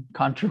own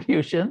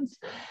contributions.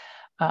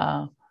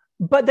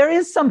 But there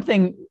is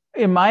something,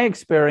 in my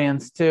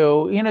experience,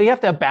 too, you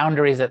have to have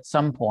boundaries at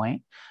some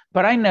point.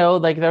 But I know,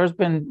 like, there's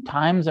been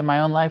times in my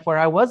own life where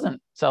I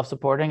wasn't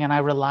self-supporting and I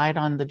relied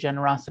on the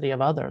generosity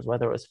of others,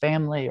 whether it was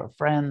family or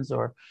friends,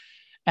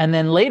 and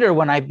then later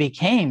when I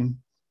became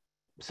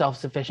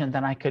self-sufficient,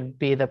 then I could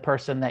be the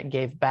person that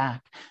gave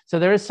back. So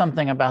there is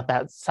something about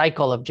that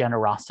cycle of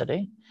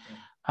generosity.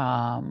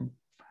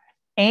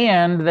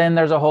 And then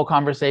there's a whole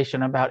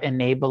conversation about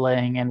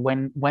enabling and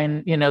when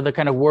the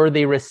kind of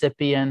worthy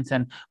recipients,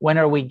 and when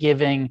are we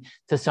giving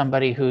to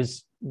somebody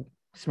who's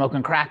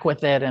smoking crack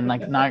with it and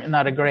like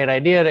not a great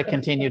idea to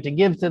continue to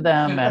give to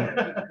them,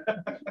 and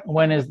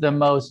when is the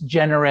most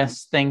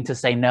generous thing to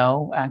say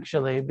no,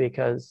 actually,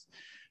 because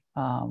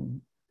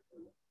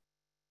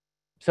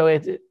so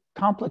it's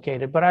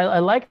complicated. But I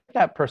like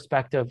that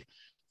perspective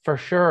for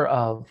sure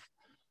of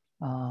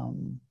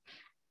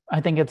I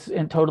think it's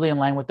totally in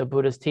line with the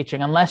Buddha's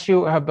teaching. Unless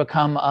you have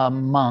become a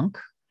monk,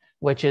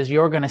 which is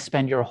you're going to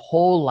spend your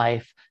whole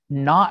life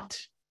not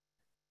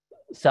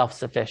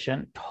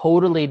self-sufficient,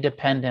 totally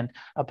dependent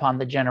upon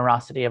the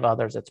generosity of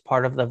others. It's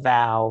part of the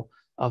vow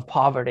of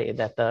poverty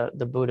that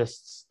the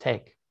Buddhists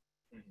take.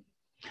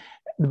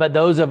 But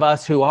those of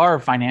us who are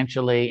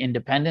financially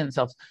independent,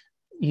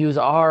 use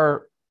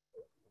our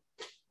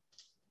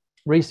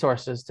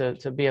resources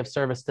to be of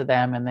service to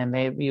them, and then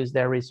they use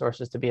their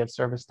resources to be of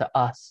service to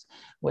us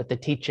with the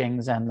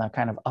teachings and the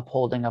kind of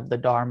upholding of the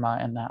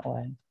Dharma in that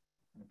way.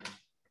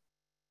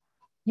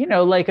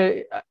 Like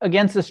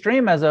Against the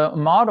Stream as a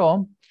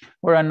model,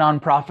 we're a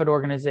nonprofit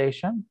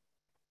organization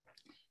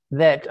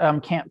that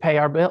can't pay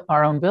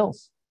our own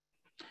bills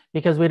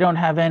because we don't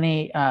have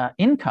any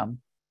income.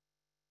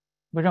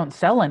 We don't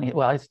sell any.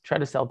 Well, I try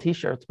to sell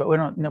T-shirts, but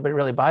nobody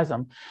really buys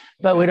them.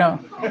 But we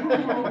don't,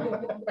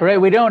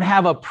 right? We don't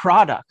have a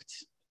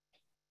product.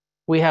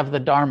 We have the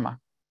Dharma.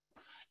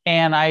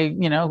 And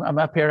I'm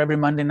up here every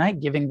Monday night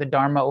giving the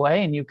Dharma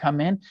away, and you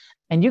come in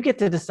and you get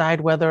to decide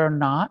whether or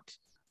not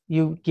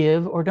you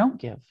give or don't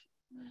give.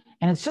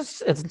 And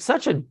it's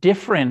such a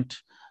different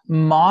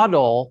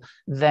model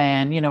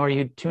than, where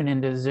you tune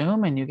into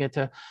Zoom and you get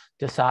to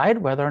decide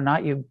whether or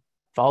not you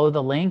follow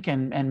the link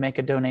and make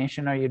a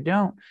donation or you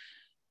don't.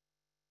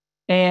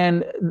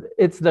 And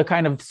it's the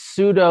kind of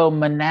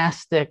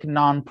pseudo-monastic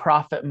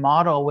nonprofit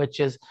model, which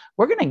is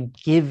we're going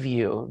to give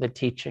you the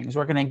teachings.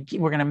 We're going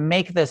to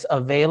make this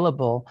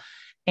available,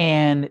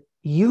 and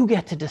you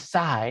get to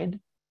decide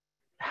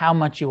how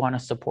much you want to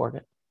support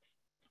it.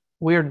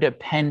 We're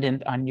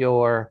dependent on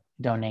your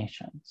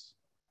donations.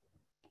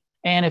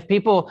 And if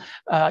people,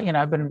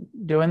 I've been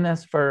doing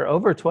this for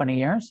over 20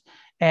 years,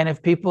 and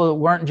if people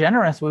weren't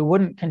generous, we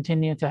wouldn't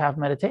continue to have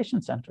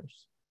meditation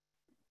centers.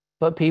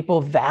 But people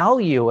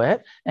value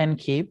it and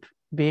keep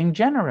being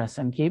generous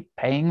and keep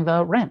paying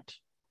the rent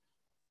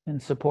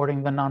and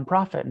supporting the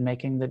nonprofit and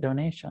making the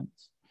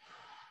donations.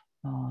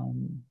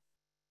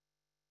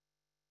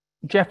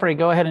 Jeffrey,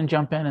 go ahead and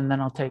jump in, and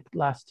then I'll take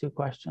last two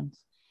questions.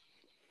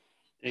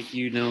 Thank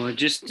you, Noah.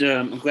 Just,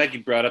 I'm glad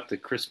you brought up the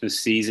Christmas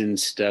season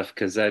stuff,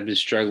 because I've been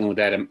struggling with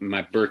that.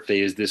 My birthday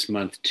is this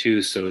month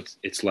too, so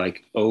it's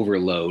like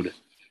overload.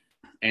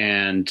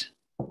 And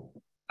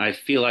I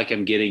feel like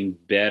I'm getting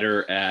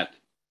better at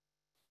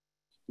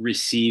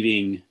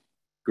receiving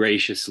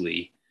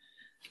graciously.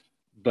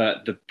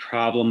 But the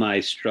problem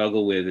I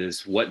struggle with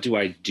is, what do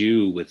I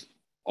do with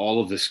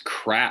all of this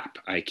crap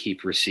I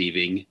keep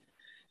receiving?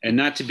 And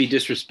not to be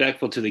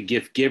disrespectful to the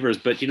gift givers,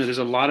 but there's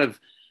a lot of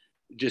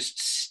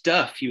just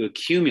stuff you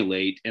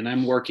accumulate, and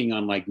I'm working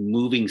on like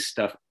moving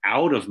stuff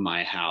out of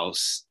my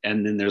house,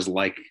 and then there's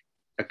like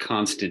a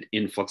constant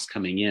influx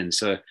coming in.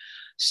 So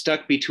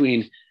stuck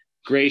between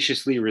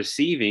graciously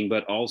receiving,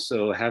 but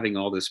also having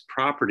all this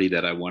property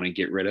that I want to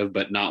get rid of,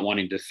 but not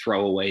wanting to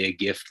throw away a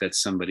gift that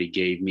somebody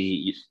gave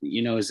me.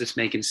 Is this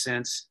making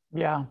sense?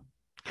 Yeah.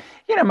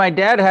 My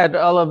dad had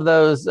all of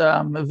those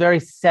very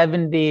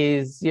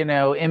 70s,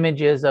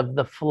 images of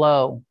the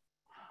flow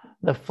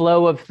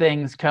of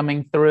things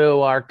coming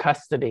through our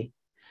custody.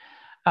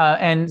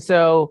 And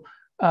so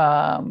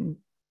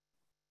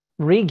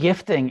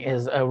regifting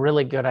is a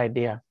really good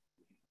idea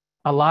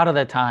a lot of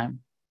the time.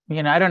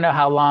 I don't know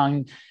how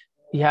long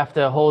you have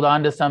to hold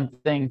on to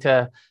something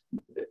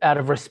out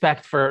of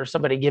respect for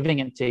somebody giving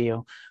it to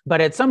you.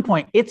 But at some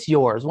point, it's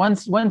yours.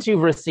 Once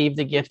you've received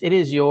a gift, it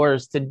is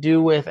yours to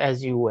do with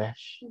as you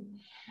wish.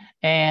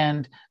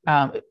 And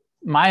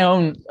my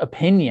own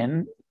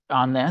opinion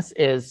on this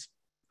is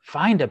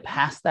to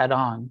pass that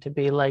on, to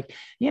be like,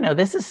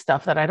 this is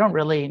stuff that I don't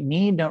really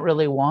need, don't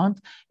really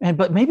want,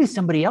 but maybe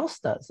somebody else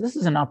does. This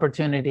is an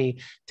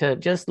opportunity to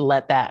just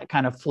let that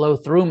kind of flow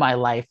through my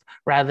life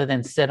rather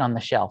than sit on the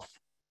shelf.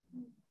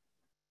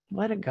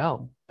 Let it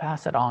go.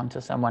 Pass it on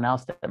to someone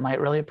else that might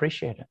really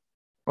appreciate it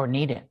or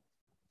need it.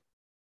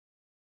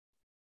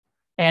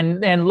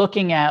 And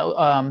looking at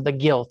the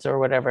guilt or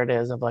whatever it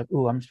is of like,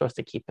 ooh, I'm supposed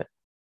to keep it.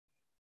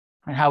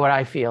 And how would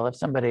I feel if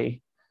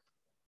somebody...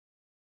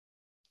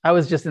 I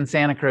was just in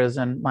Santa Cruz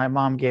and my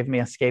mom gave me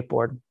a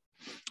skateboard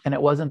and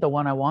it wasn't the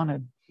one I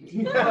wanted.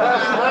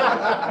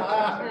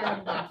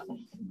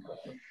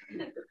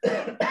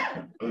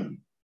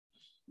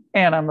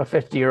 And I'm a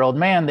 50-year-old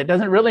man that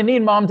doesn't really need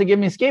mom to give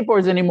me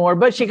skateboards anymore,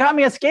 but she got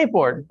me a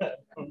skateboard.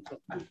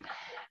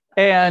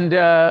 And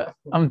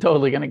I'm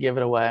totally going to give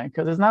it away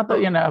because it's not that,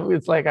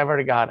 it's like I've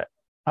already got it.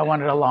 I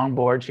wanted a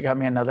longboard. She got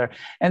me another.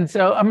 And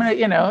so I'm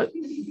going to,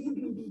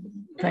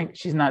 think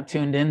she's not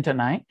tuned in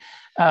tonight.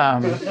 So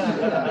I'm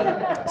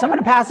going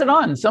to pass it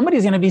on.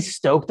 Somebody's going to be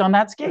stoked on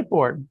that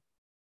skateboard.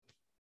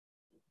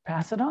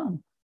 Pass it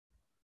on.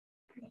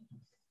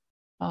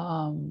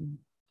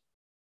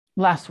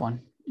 Last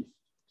one.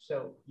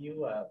 So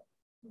you,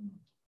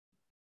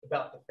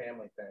 about the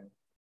family thing,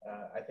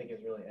 I think is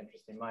really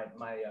interesting. My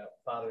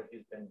father,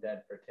 who's been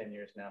dead for 10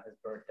 years now, his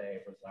birthday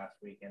was last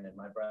weekend, and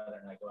my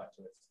brother and I go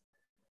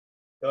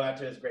out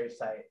to his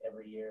gravesite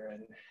every year,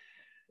 and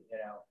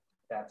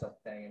that's a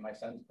thing. And my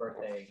son's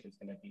birthday is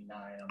going to be 9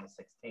 on the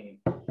 16th.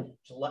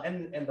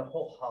 And the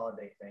whole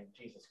holiday thing,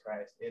 Jesus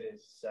Christ, it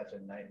is such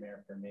a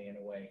nightmare for me in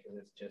a way, because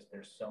it's just,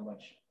 there's so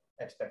much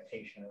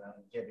expectation around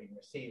giving,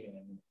 receiving,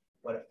 and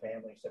what a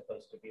family's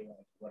supposed to be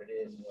like, what it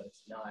is and what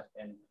it's not.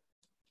 And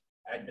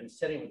I'd been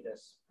sitting with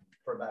this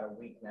for about a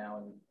week now,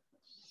 and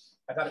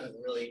I thought it was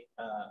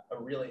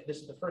really, this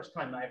is the first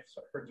time I've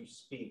heard you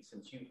speak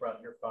since you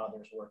brought your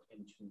father's work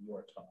into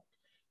your talk.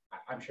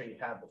 I'm sure you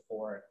have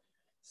before.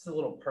 It's a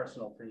little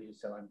personal for you,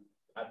 so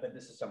but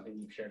this is something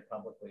you've shared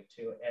publicly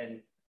too.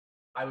 And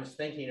I was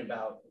thinking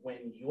about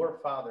when your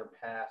father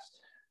passed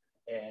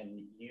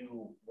and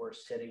you were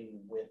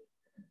sitting with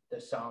the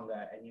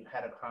Sangha and you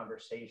had a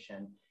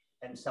conversation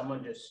and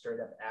someone just straight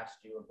up asked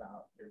you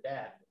about your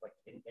dad,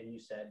 and you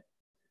said,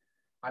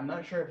 I'm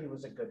not sure if he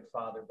was a good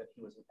father, but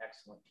he was an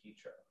excellent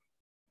teacher.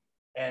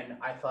 And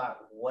I thought,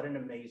 what an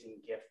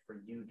amazing gift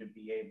for you to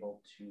be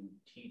able to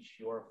teach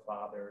your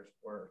father's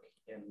work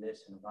in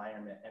this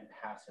environment and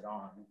pass it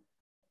on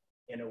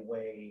in a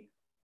way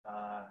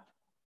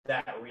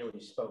that really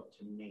spoke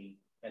to me,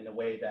 and the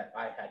way that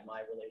I had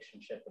my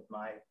relationship with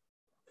my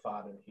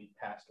father who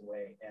passed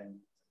away. And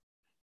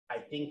I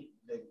think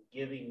the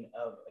giving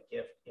of a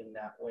gift in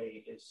that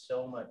way is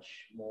so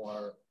much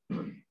more,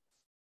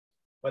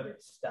 whether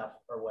it's stuff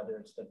or whether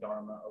it's the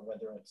Dharma or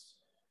whether it's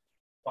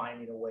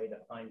finding a way to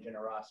find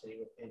generosity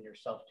within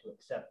yourself to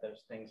accept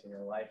those things in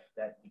your life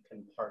that you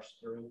can parse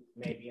through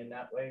maybe in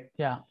that way.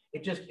 Yeah.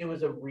 It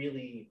was a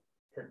really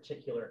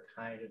particular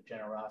kind of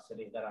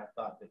generosity that I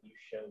thought that you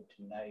showed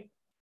tonight.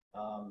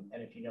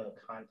 And if you know the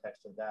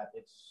context of that,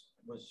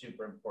 was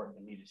super important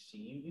to me to see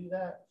you do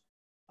that.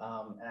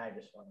 And I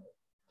just wanted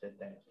to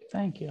thank you.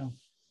 Thank you.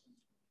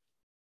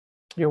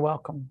 You're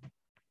welcome.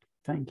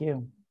 Thank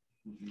you.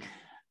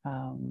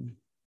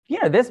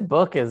 This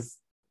book is,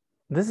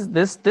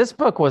 this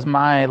book was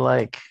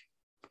my,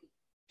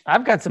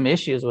 I've got some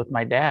issues with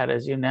my dad,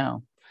 as you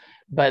know,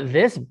 but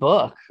this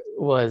book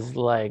was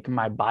like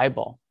my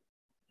Bible,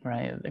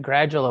 right? The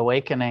Gradual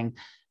Awakening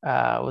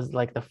was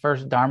like the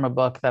first Dharma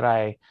book that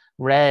I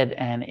read,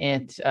 and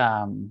it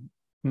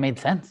made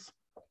sense.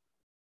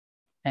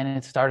 And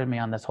it started me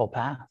on this whole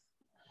path.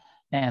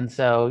 And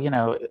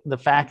so, the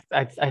fact,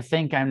 I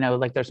think I know,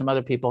 there's some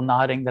other people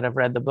nodding that have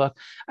read the book.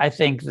 I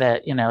think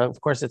that,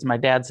 of course it's my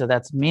dad, so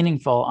that's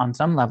meaningful on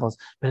some levels,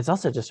 but it's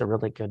also just a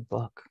really good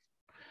book.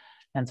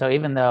 And so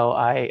even though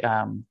I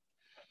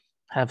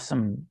have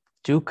some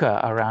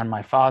dukkha around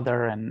my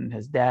father and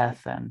his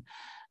death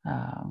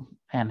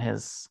and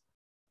his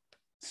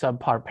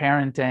subpar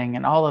parenting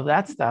and all of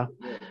that stuff,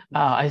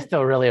 I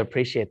still really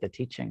appreciate the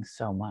teaching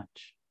so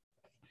much.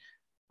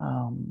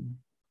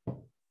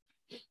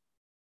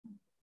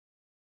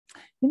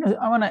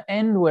 I want to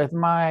end with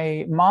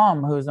my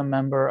mom, who's a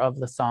member of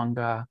the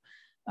Sangha,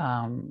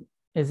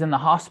 is in the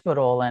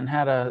hospital and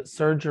had a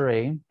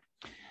surgery,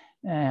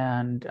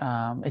 and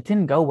it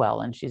didn't go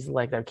well. And she's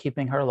like, they're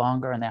keeping her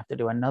longer and they have to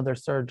do another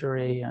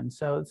surgery. And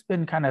so it's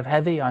been kind of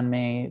heavy on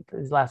me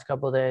these last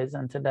couple of days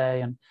and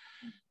today. And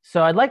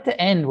so I'd like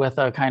to end with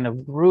a kind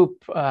of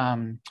group.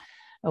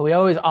 We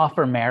always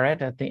offer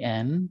merit at the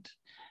end.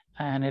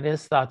 And it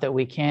is thought that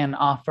we can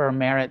offer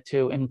merit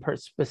to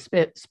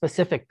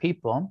specific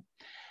people.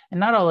 And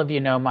not all of you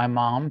know my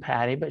mom,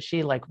 Patty, but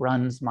she like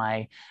runs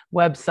my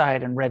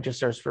website and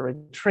registers for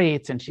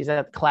retreats. And she's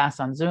at class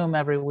on Zoom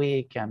every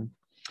week. And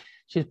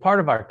she's part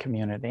of our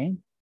community.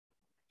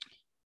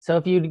 So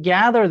if you'd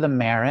gather the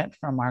merit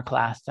from our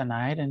class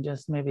tonight and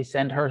just maybe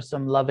send her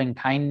some loving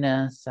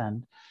kindness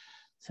and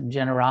some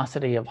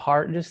generosity of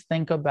heart, just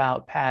think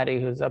about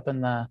Patty, who's up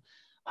in the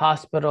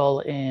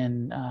hospital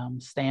in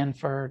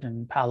Stanford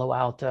and Palo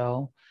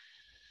Alto,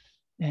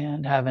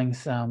 and having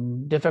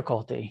some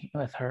difficulty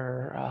with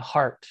her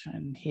heart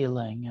and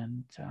healing,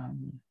 and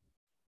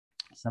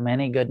some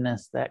any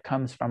goodness that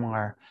comes from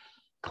our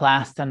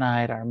class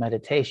tonight, our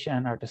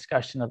meditation, our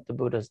discussion of the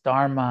Buddha's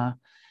Dharma,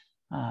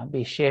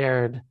 be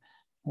shared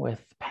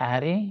with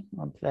Patty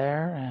up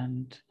there,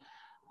 and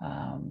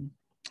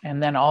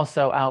then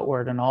also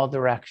outward in all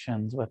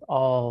directions with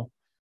all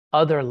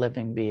other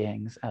living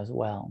beings as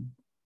well.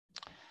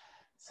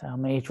 So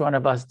may each one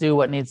of us do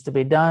what needs to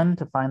be done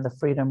to find the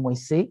freedom we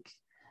seek.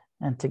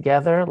 And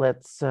together,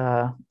 let's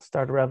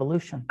start a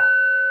revolution.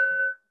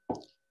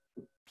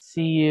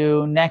 See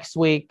you next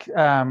week.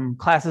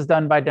 Class is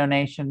done by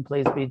donation.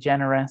 Please be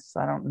generous.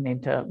 I don't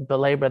need to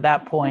belabor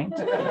that point.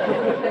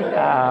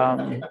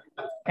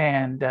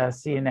 And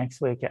see you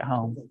next week at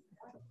home.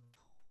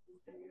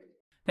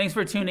 Thanks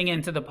for tuning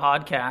in to the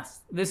podcast.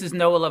 This is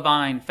Noah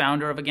Levine,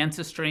 founder of Against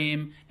the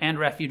Stream and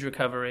Refuge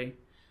Recovery.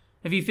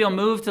 If you feel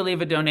moved to leave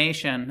a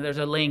donation, there's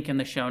a link in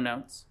the show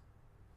notes.